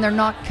 and they're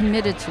not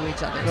committed to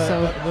each other.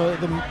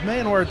 The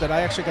main word that I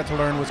actually got to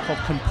learn was called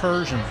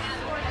compersion.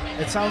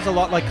 It sounds a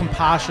lot like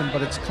compassion,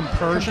 but it's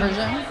compersion.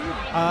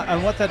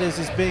 And what that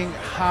is being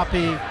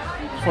happy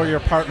for your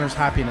partner's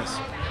happiness.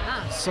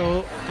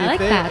 So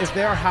if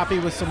they are happy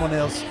with someone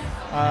else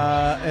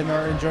and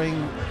are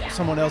enjoying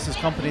someone else's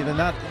company, then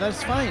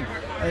that's fine,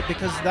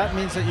 because that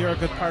means that you're a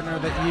good partner,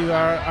 that you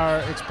are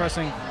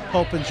expressing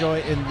hope and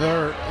joy in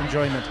their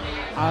enjoyment,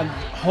 and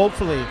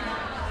hopefully,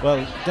 well,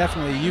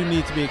 definitely you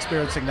need to be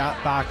experiencing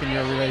that back in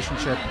your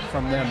relationship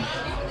from them.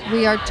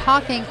 We are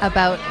talking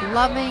about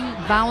loving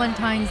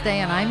Valentine's Day,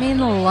 and I mean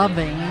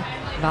loving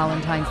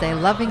Valentine's Day,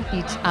 loving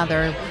each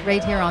other,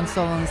 right here on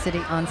Solo in the City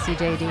on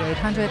CJAD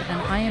 800.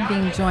 And I am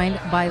being joined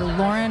by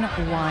Lauren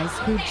Wise,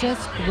 who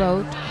just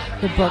wrote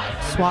the book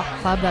Swap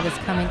Club that is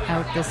coming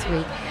out this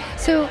week.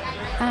 So,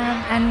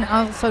 and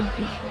also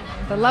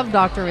the Love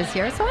Doctor is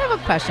here. So I have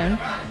a question.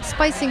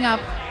 spicing up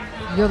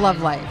your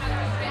love life.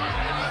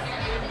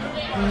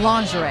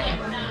 Lingerie.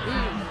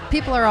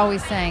 People are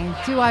always saying,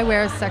 do I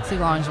wear sexy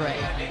lingerie?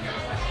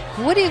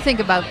 What do you think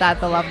about that,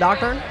 the Love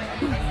Doctor?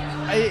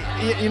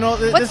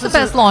 What's the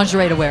best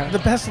lingerie to wear? The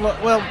best,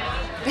 well,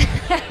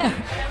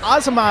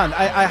 as a man,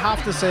 I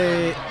have to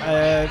say,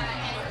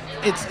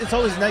 it's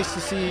always nice to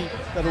see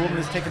that a woman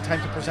is taking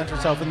time to present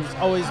herself, and it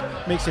always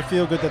makes you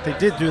feel good that they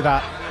did do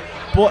that.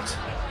 But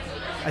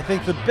I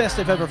think the best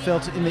I've ever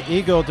felt in the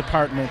ego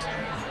department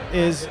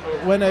is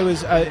when I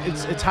was,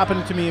 it's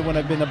happened to me when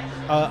I've been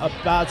a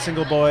bad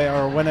single boy,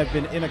 or when I've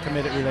been in a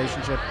committed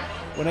relationship.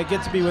 When I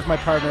get to be with my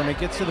partner and it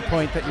gets to the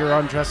point that you're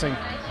undressing,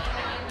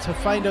 to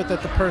find out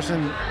that the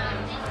person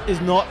is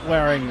not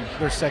wearing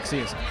their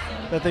sexiest,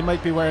 that they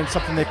might be wearing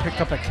something they picked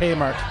up at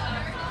Kmart.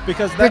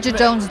 Because Bridget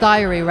Jones'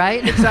 Diary,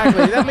 right?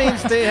 Exactly. That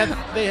means they had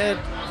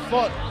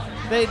thought,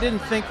 they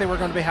didn't think they were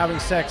going to be having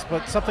sex,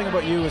 but something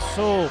about you was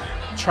so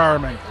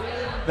charming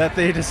that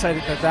they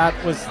decided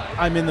that was,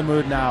 I'm in the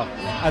mood now.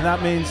 And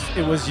that means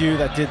it was you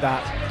that did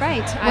that.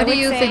 Right. What do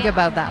you think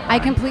about that, I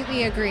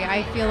completely agree.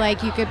 I feel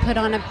like you could put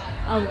on a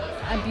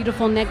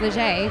beautiful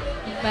negligee,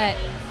 but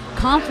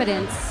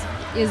confidence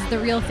is the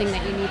real thing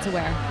that you need to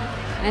wear.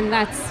 And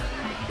that's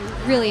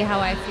really how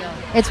I feel.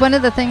 It's one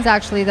of the things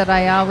actually that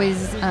I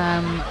always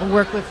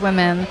work with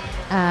women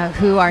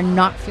who are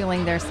not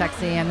feeling their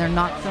sexy and they're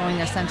not feeling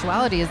their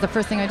sensuality. Is the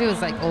first thing I do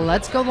is like,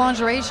 let's go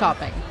lingerie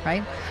shopping,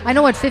 right? I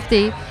know at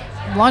 50,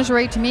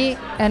 lingerie to me,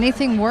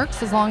 anything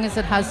works as long as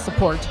it has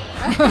support.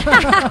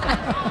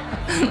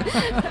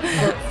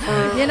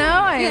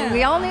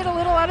 We all need a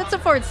little added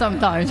support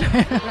sometimes.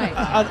 Right.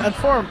 And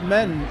for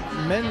men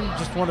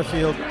just want to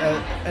feel,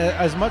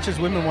 as much as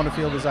women want to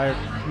feel desired,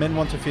 men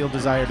want to feel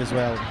desired as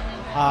well.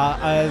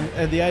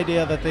 And the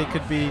idea that they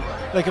could be,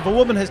 like, if a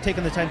woman has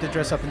taken the time to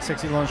dress up in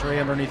sexy lingerie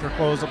underneath her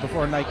clothes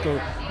before a night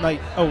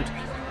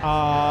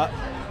out,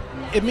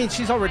 it means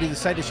she's already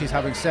decided she's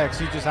having sex.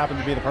 You just happen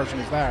to be the person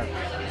who's there.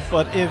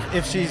 But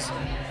if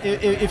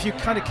you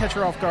kind of catch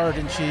her off guard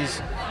and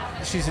she's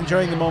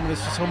enjoying the moment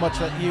so much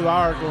that you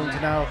are going to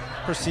now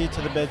proceed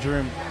to the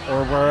bedroom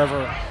or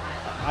wherever,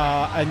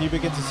 and you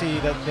begin to see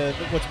that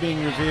what's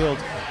being revealed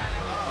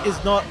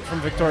is not from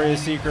Victoria's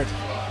Secret.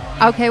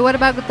 Okay, what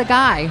about with the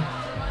guy?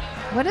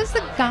 What does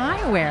the guy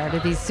wear to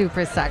be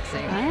super sexy?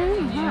 I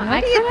don't know.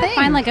 What do you think? I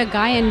find like a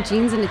guy in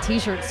jeans and a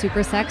t-shirt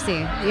super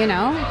sexy. You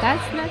know,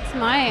 that's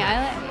my.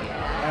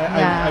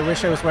 I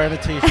wish I was wearing a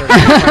t-shirt.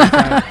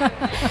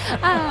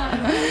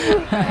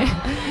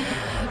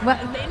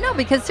 Well, no,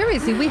 because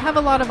seriously, we have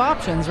a lot of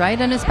options, right?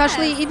 And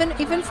especially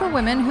even for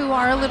women who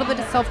are a little bit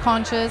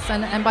self-conscious.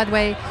 And by the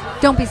way,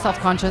 don't be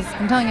self-conscious.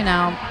 I'm telling you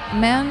now,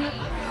 men,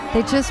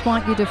 they just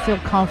want you to feel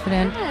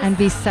confident and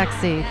be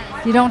sexy.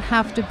 You don't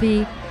have to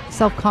be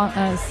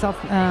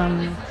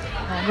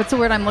what's the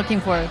word I'm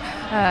looking for?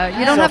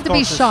 You don't have to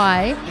be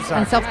shy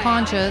and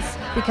self-conscious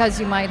because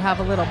you might have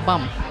a little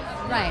bump.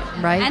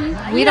 Right. And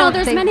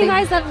there's many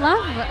guys that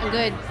love a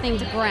good thing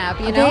to grab,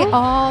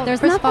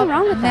 There's nothing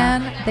wrong with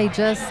that. Men, they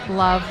just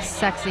love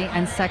sexy,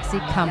 and sexy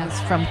comes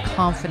from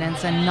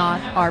confidence and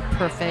not our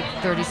perfect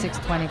 36,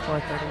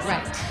 24, 36.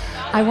 Right.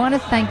 I want to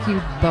thank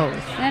you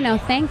both. No,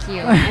 thank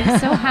you. I'm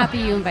so happy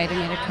you invited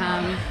me to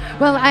come.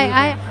 Well,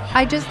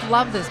 I just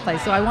love this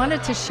place, so I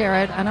wanted to share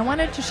it, and I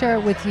wanted to share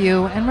it with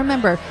you. And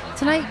remember,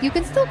 tonight you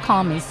can still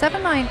call me,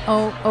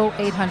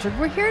 790-0800.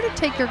 We're here to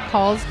take your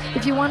calls.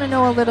 If you want to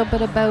know a little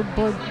bit about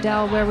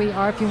Bordel, where we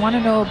are, if you want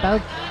to know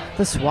about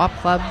the Swap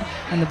Club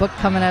and the book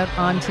coming out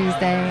on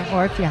Tuesday,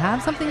 or if you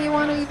have something you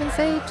want to even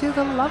say to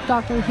the Love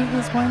Doctor, he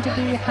is going to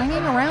be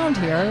hanging around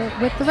here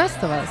with the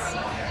rest of us.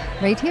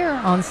 Right here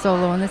on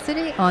Solo in the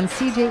City on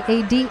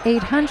CJAD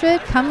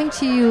 800, coming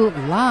to you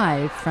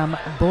live from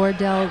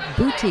Bordel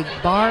Boutique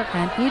Bar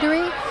and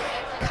Eatery.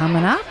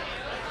 Coming up,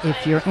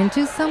 if you're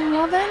into some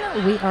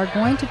lovin', we are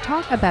going to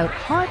talk about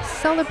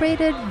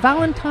heart-celebrated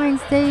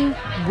Valentine's Day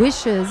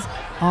wishes,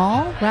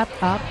 all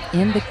wrapped up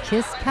in the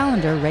KISS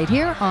calendar right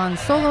here on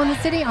Solo in the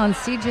City on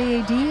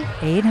CJAD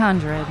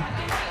 800.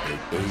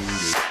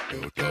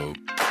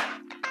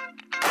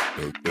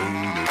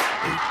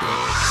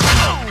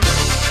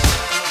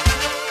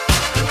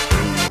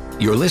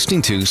 You're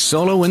listening to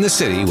Solo in the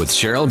City with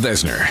Cheryl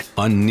Besner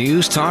on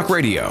News Talk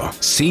Radio,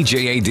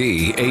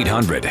 CJAD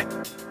 800.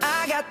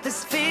 I got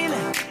this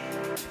feeling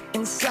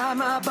inside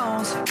my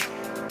bones.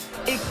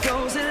 It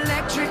goes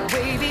electric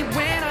wavy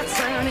when I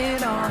turn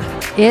it on.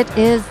 It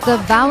is the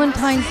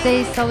Valentine's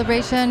Day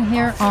celebration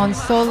here on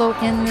Solo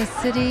in the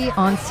City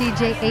on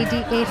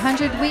CJAD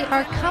 800. We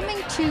are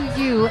coming to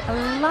you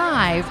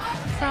live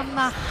from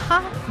the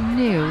hot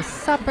new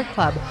supper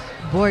club,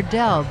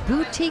 Bordel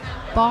Boutique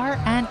Bar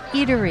and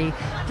Eatery.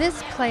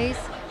 This place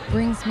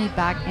brings me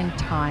back in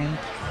time.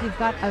 You've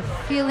got a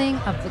feeling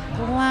of the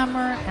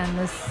glamour and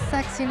the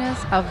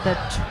sexiness of the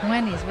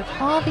 20s with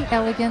all the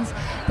elegance.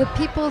 The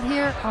people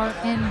here are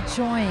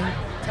enjoying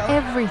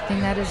everything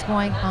that is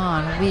going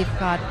on. We've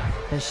got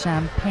the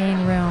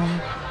champagne room,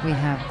 we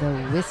have the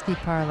whiskey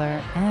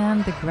parlor,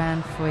 and the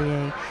grand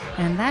foyer.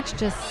 And that's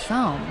just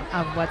some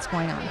of what's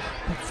going on.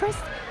 But first,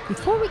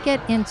 before we get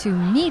into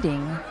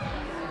meeting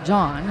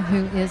John,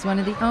 who is one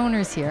of the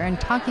owners here, and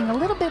talking a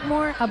little bit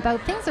more about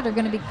things that are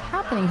going to be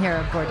happening here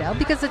at Bordel,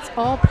 because it's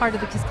all part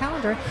of the Kiss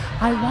calendar,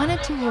 I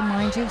wanted to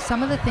remind you of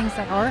some of the things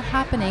that are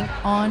happening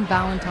on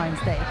Valentine's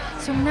Day.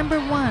 So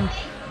number one,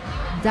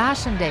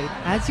 Dash and Date.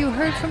 As you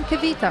heard from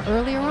Kavita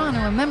earlier on,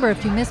 and remember,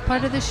 if you missed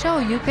part of the show,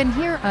 you can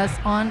hear us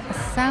on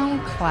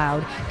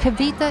SoundCloud.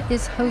 Kavita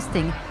is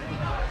hosting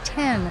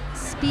 10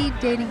 speed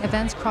dating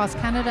events across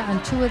Canada,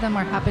 and 2 of them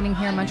are happening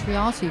here in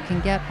Montreal, so you can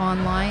get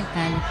online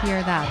and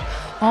hear that.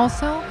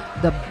 Also,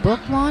 the book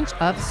launch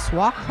of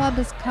SWAT Club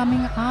is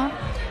coming up.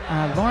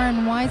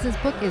 Lauren Wise's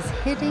book is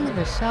hitting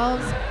the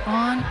shelves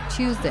on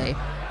Tuesday.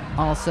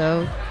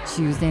 Also,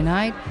 Tuesday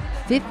night,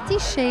 50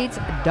 Shades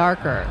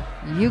Darker.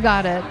 You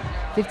got it.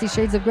 50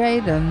 Shades of Grey,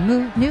 the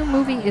new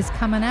movie is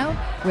coming out,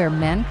 where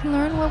men can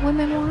learn what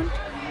women want,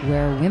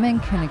 where women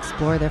can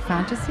explore their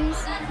fantasies,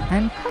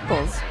 and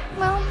couples,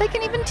 well, they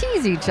can even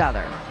tease each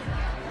other.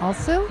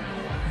 Also,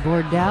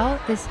 Bordel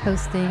is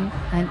hosting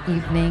an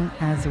evening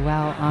as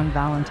well on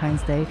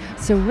Valentine's Day.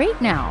 So right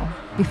now,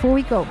 before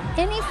we go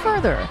any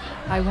further,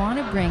 I want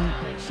to bring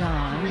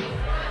John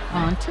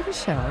onto the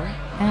show.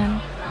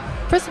 And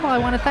first of all, I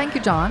want to thank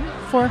you, John,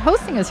 for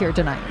hosting us here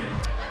tonight.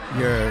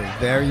 You're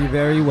very,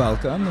 very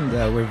welcome,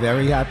 and we're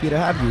very happy to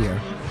have you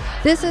here.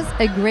 This is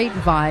a great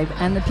vibe,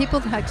 and the people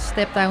that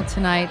stepped out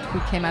tonight, who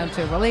came out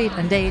to relate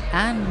and date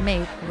and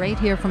mate right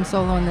here from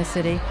Solo in the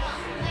City,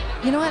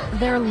 you know what?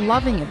 They're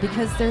loving it,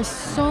 because there's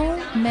so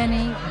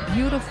many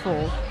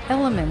beautiful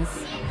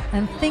elements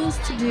and things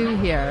to do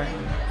here,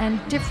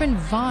 and different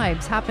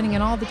vibes happening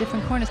in all the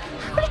different corners.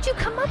 How did you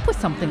come up with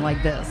something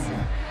like this?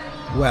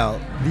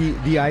 Well,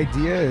 the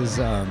idea is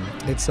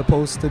it's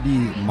supposed to be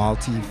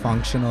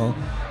multifunctional,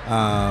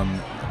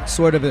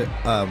 sort of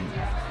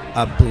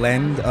a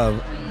blend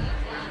of,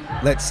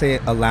 let's say,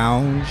 a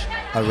lounge,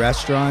 a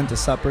restaurant, a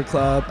supper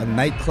club, a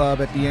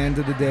nightclub at the end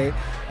of the day.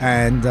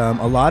 And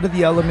a lot of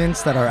the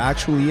elements that are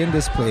actually in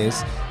this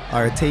place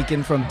are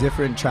taken from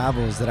different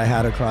travels that I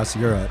had across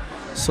Europe.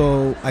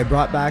 So I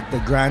brought back the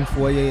Grand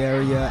Foyer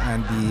area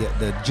and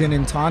the gin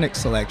and tonic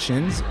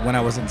selections when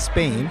I was in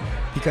Spain,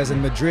 because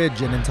in Madrid,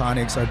 gin and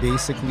tonics are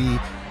basically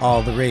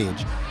all the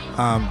rage.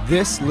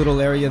 This little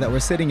area that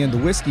we're sitting in, the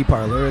whiskey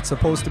parlor, it's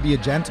supposed to be a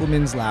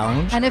gentleman's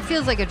lounge. And it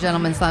feels like a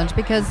gentleman's lounge,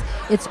 because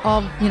it's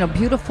all,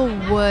 beautiful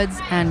woods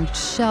and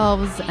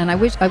shelves. And I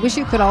wish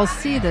you could all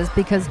see this,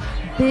 because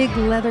big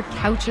leather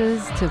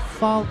couches to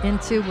fall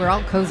into. We're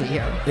all cozy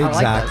here. Exactly.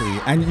 I like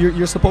this. And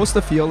you're supposed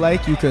to feel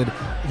like you could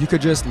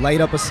just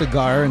light up a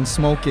cigar and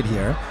smoke it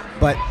here.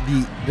 But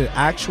the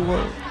actual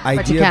idea...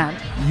 But you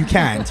can't. You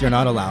can't. You're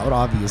not allowed,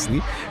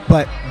 obviously.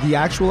 But the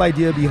actual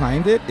idea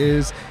behind it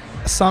is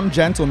some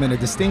gentleman, a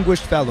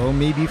distinguished fellow,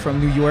 maybe from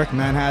New York,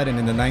 Manhattan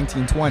in the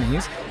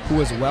 1920s, who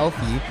was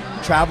wealthy,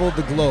 traveled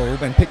the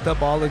globe and picked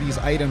up all of these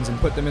items and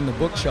put them in the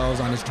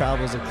bookshelves on his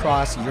travels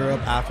across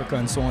Europe, Africa,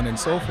 and so on and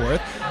so forth.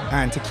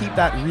 And to keep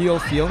that real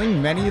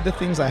feeling, many of the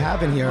things I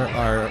have in here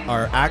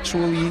are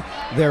actually,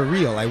 they're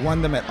real. I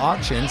won them at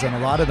auctions, and a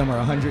lot of them are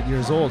 100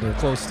 years old or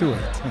close to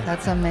it.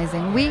 That's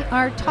amazing. We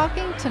are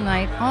talking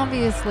tonight,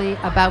 obviously,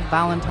 about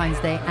Valentine's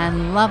Day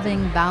and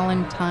loving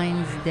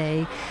Valentine's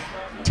Day.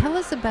 Tell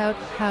us about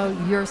how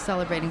you're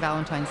celebrating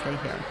Valentine's Day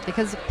here,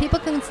 because people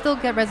can still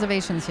get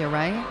reservations here,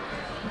 right?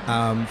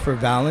 For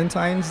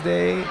Valentine's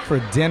Day, for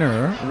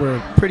dinner, we're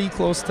pretty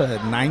close to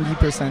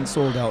 90%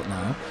 sold out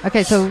now.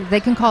 Okay, so they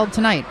can call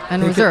tonight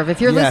and reserve.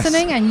 If you're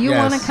listening and you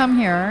want to come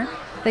here,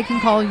 they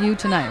can call you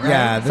tonight, right?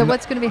 Yeah. So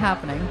what's going to be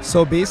happening?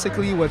 So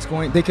basically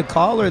they could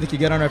call, or they could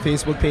get on our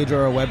Facebook page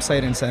or our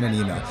website and send an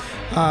email.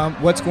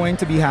 What's going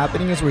to be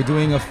happening is we're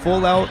doing a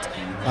full-out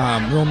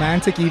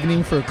romantic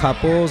evening for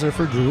couples or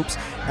for groups,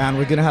 and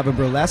we're going to have a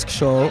burlesque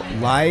show,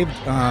 live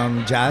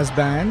jazz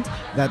band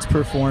that's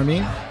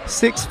performing,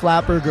 6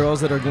 flapper girls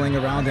that are going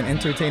around and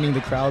entertaining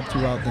the crowd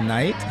throughout the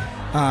night,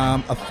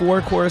 a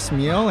 4-course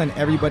meal, and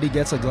everybody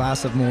gets a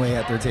glass of Moët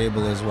at their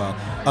table as well.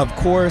 Of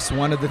course,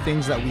 one of the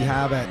things that we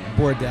have at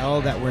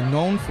Bordel that we're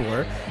known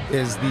for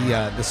is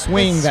the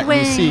swing that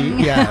you see.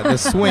 Yeah, the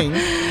swing.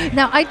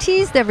 Now, I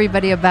teased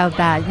everybody about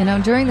that.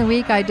 During the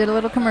week, I did a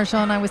little commercial,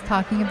 and I was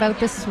talking about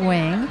the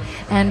swing.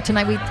 And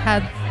tonight we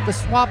had the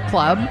Swap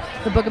Club,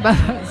 the book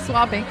about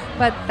swapping.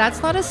 But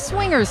that's not a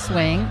swinger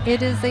swing.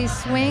 It is a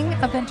swing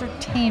of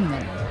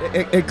entertainment.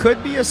 It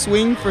could be a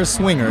swing for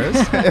swingers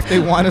if they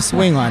want to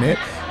swing on it.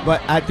 But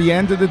at the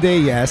end of the day,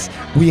 yes,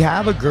 we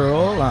have a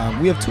girl.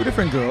 We have 2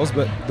 different girls,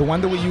 but the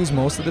one that we use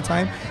most of the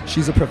time,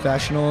 she's a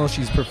professional.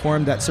 She's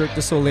performed at Cirque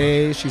du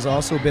Soleil. She's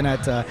also been at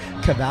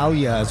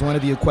Cavalia as one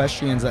of the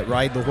equestrians that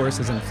ride the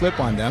horses and flip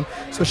on them.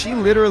 So she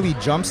literally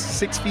jumps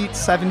 6 feet,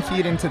 7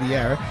 feet into the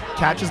air,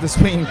 catches the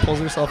swing, pulls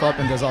herself up,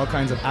 and does all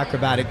kinds of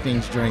acrobatic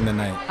things during the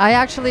night. I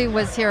actually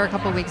was here a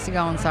couple weeks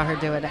ago and saw her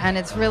do it, and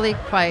it's really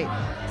quite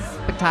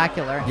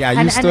spectacular. Yeah,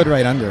 you stood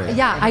right under it.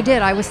 Yeah, I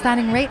did. I was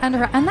standing right under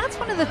her. And that's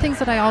one of the things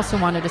that I also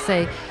wanted to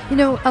say.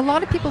 A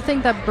lot of people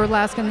think that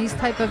burlesque and these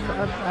type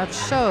of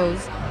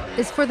shows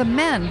is for the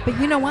men. But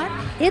you know what?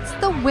 It's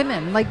the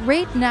women. Like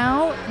right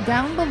now,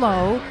 down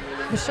below,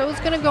 the show's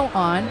going to go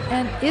on,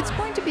 and it's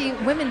going to be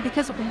women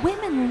because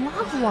women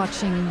love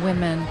watching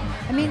women.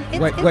 I mean,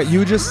 what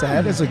you just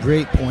said is a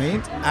great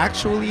point.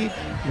 Actually,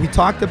 we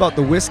talked about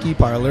the whiskey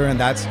parlor, and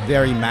that's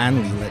very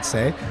manly, let's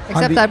say.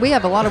 Except that we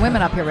have a lot of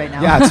women up here right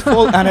now. Yeah, it's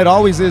full, and it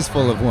always is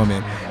full of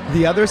women.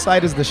 The other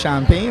side is the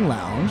champagne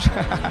lounge.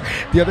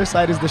 The other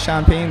side is the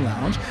champagne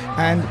lounge.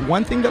 And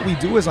one thing that we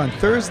do is on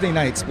Thursday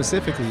night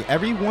specifically,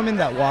 every woman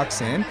that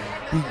walks in,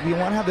 we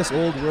want to have this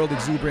old world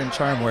exuberant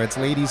charm where it's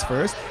ladies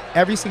first.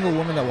 Every single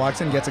woman that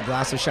walks in gets a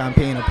glass of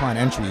champagne upon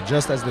entry,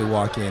 just as they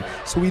walk in.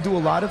 So we do a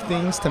lot of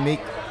things to make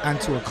and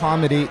to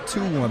accommodate to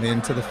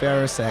women, to the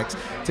fairer sex,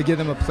 to give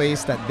them a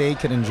place that they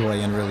can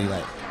enjoy and really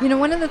like. You know,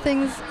 one of the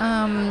things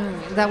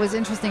that was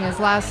interesting is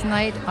last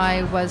night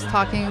I was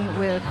talking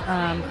with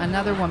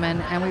another woman,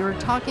 and we were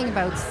talking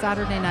about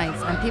Saturday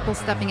nights and people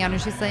stepping out,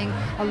 and she's saying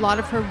a lot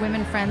of her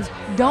women friends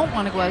don't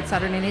want to go out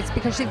Saturday nights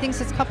because she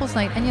thinks it's couples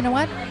night. And you know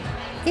what?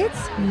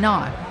 It's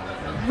not.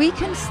 We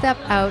can step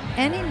out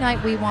any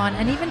night we want,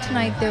 and even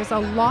tonight there's a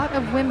lot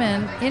of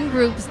women in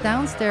groups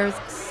downstairs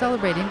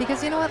celebrating,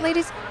 because you know what,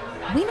 ladies?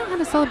 We know how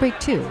to celebrate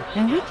too,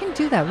 and we can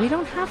do that. We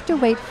don't have to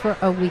wait for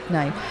a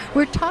weeknight.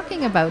 We're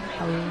talking about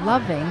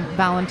loving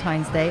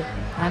Valentine's Day,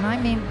 and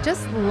I mean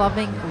just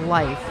loving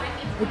life.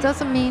 It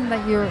doesn't mean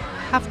that you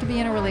have to be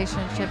in a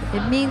relationship.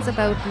 It means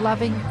about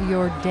loving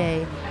your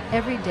day,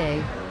 every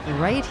day,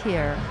 right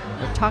here.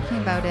 We're talking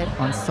about it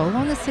on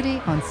Solo in the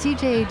City on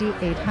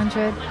CJAD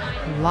 800,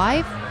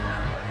 live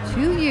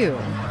to you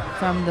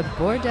from the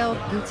Bordel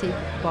Boutique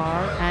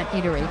Bar and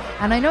Eatery.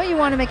 And I know you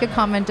want to make a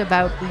comment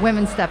about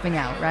women stepping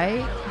out,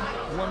 right?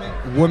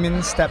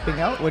 Women stepping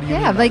out? What do you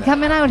mean? Yeah, like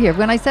coming out here.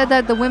 When I said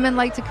that the women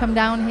like to come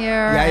down here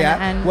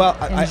and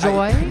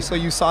enjoy. So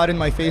you saw it in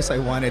my face. I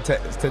wanted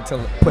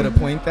to put a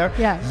point there.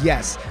 Yeah.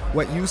 Yes.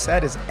 What you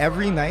said is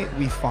every night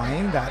we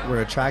find that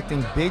we're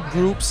attracting big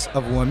groups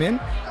of women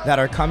that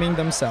are coming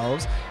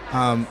themselves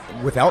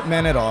without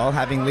men at all,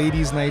 having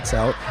ladies' nights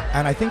out.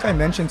 And I think I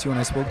mentioned to you when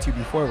I spoke to you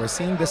before, we're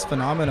seeing this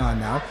phenomenon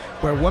now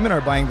where women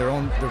are buying they're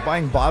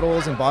buying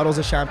bottles and bottles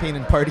of champagne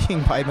and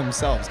partying by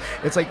themselves.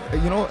 It's like,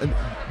 you know,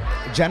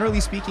 generally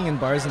speaking, in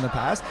bars in the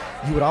past,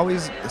 you would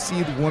always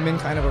see the women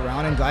kind of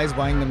around and guys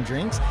buying them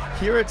drinks.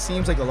 Here it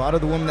seems like a lot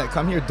of the women that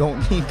come here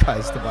don't need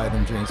guys to buy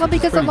them drinks. Well,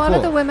 because a lot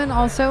of the women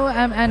also,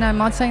 and I'm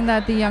not saying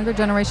that the younger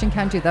generation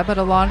can't do that, but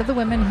a lot of the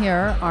women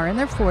here are in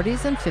their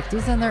 40s and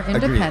 50s, and they're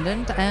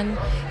independent. Agreed. And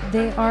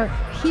they are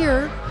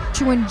here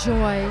to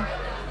enjoy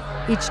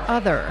each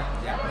other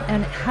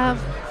and have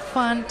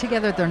fun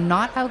together. They're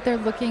not out there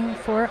looking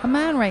for a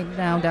man right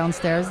now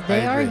downstairs.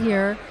 They are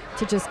here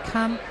to just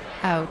come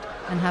out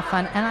and have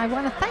fun. And I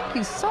want to thank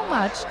you so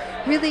much,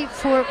 really,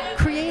 for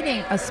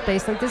creating a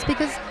space like this,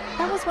 because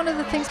that was one of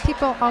the things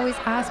people always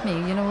ask me.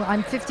 You know,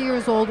 I'm 50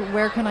 years old,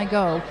 where can I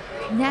go?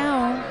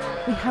 Now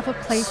we have a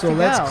place to go. So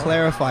let's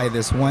clarify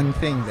this one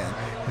thing then.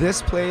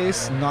 This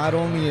place not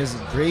only is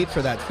great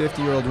for that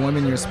 50-year-old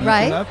woman you're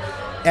speaking of,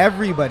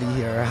 everybody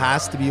here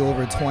has to be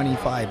over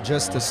 25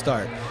 just to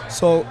start.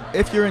 So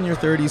if you're in your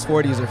 30s,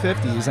 40s, or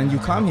 50s and you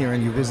come here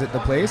and you visit the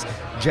place,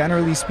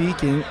 generally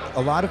speaking,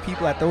 a lot of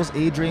people at those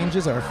age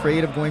ranges are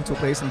afraid of going to a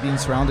place and being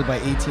surrounded by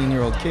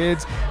 18-year-old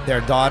kids,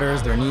 their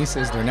daughters, their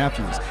nieces, their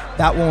nephews.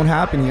 That won't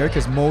happen here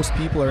because most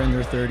people are in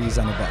their 30s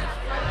and above.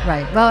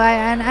 Right. Well,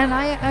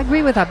 I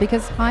agree with that,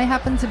 because I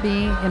happen to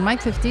be in my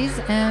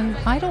 50s and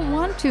I don't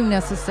want to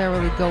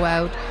necessarily go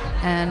out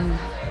and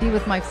be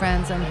with my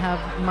friends and have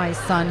my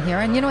son here.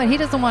 And you know what? He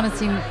doesn't want to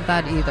see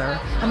that either.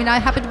 I mean, I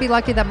happen to be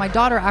lucky that my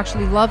daughter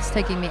actually loves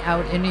taking me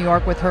out in New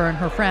York with her and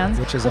her friends.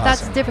 Which is awesome.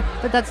 That's different.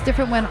 But that's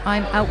different when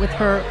I'm out with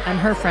her and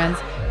her friends.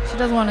 She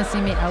doesn't want to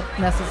see me out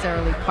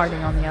necessarily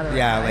partying on the other.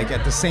 Yeah, right? Like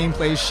at the same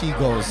place she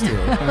goes to.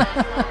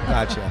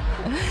 Gotcha.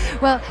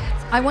 Well,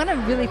 I want to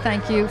really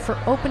thank you for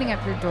opening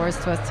up your doors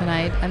to us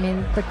tonight. I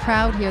mean, the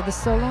crowd here, the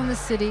Solo in the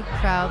City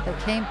crowd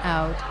that came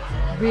out,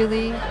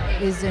 really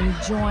is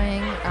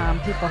enjoying.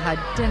 People had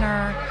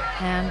dinner,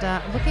 and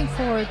looking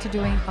forward to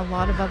doing a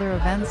lot of other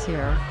events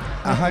here.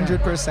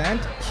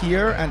 100%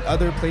 here and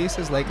other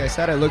places. Like I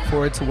said, I look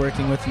forward to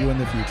working with you in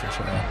the future,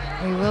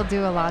 Cheryl. We will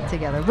do a lot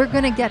together. We're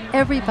going to get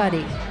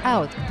everybody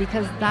out,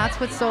 because that's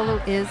what Solo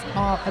is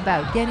all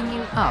about. Getting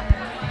you up,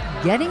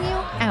 getting you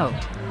out,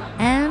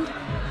 and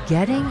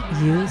getting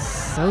you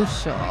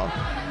social.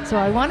 So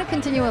I want to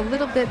continue a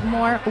little bit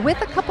more with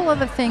a couple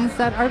other things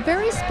that are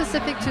very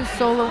specific to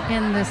Solo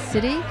in the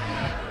City.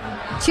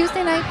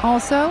 Tuesday night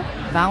also,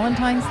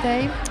 Valentine's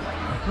Day.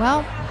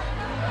 Well,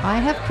 I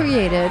have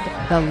created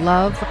the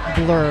Love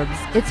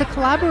Blurbs. It's a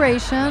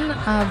collaboration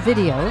of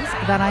videos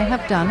that I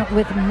have done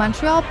with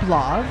Montreal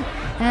Blog,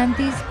 and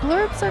these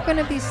blurbs are going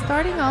to be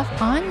starting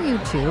off on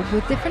YouTube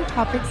with different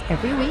topics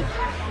every week.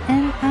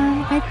 And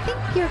I think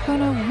you're going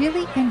to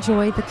really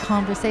enjoy the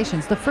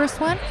conversations. The first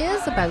one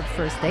is about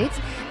first dates,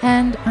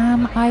 and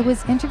I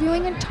was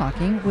interviewing and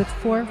talking with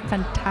 4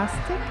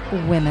 fantastic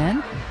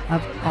women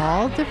of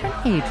all different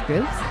age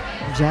groups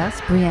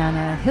Jess,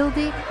 Brianna,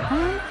 Hildy,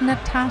 and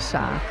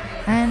Natasha.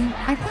 And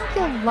I think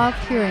you'll love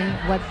hearing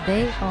what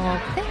they all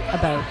think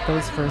about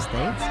those first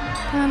dates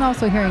and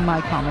also hearing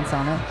my comments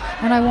on it.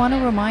 And I want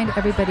to remind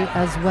everybody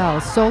as well,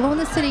 Solo in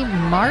the City,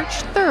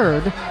 March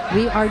 3rd,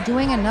 we are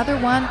doing another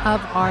one of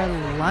our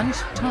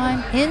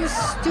lunchtime in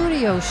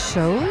studio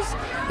shows.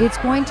 It's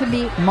going to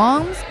be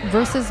Moms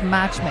versus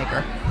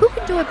Matchmaker. Who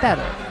can do it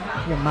better,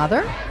 your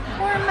mother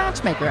or a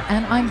matchmaker?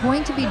 And I'm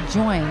going to be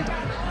joined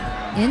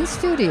in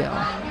studio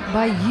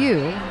by you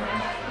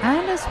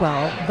and as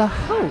well the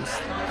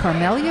host,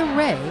 Carmelia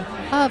Ray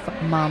of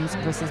Moms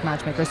vs.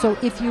 Matchmaker. So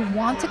if you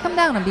want to come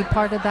down and be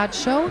part of that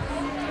show,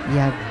 you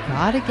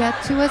gotta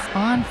get to us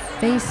on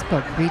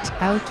Facebook. Reach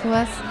out to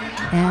us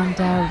and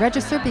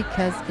register,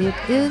 because it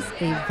is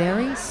a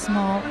very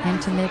small,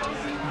 intimate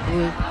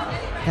group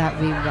that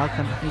we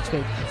welcome each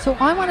week. So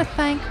I want to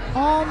thank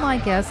all my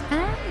guests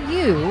and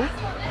you.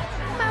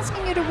 I'm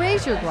asking you to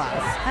raise your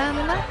glass and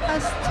let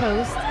us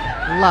toast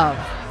love.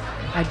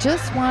 I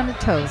just want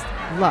to toast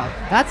love.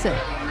 That's it.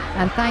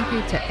 And thank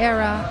you to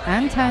Era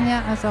and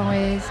Tanya, as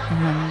always,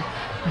 and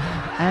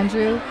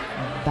Andrew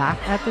back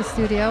at the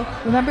studio.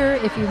 Remember,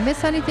 if you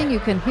miss anything, you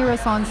can hear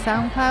us on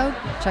SoundCloud.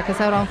 Check us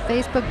out on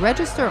Facebook.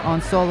 Register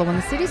on Solo in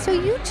the City so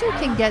you too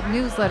can get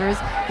newsletters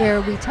where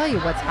we tell you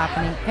what's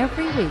happening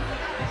every week.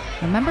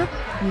 Remember,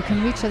 you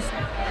can reach us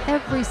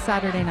every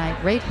Saturday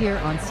night right here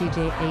on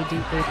CJAD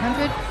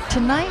 800.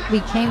 Tonight,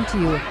 we came to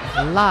you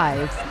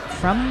live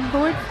from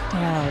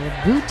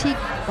Bordel Boutique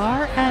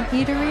Bar and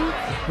Eatery,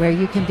 where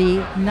you can be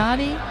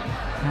naughty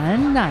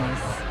and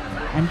nice.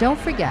 And don't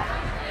forget,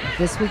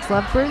 this week's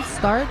Lovebirds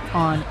start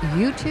on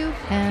YouTube.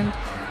 And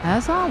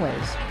as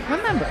always,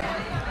 remember,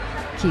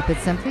 keep it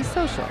simply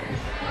social,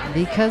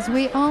 because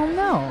we all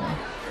know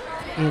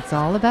it's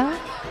all about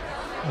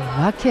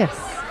the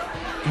kiss.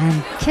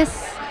 And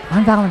kiss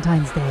on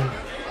Valentine's Day.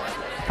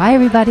 Bye,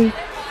 everybody.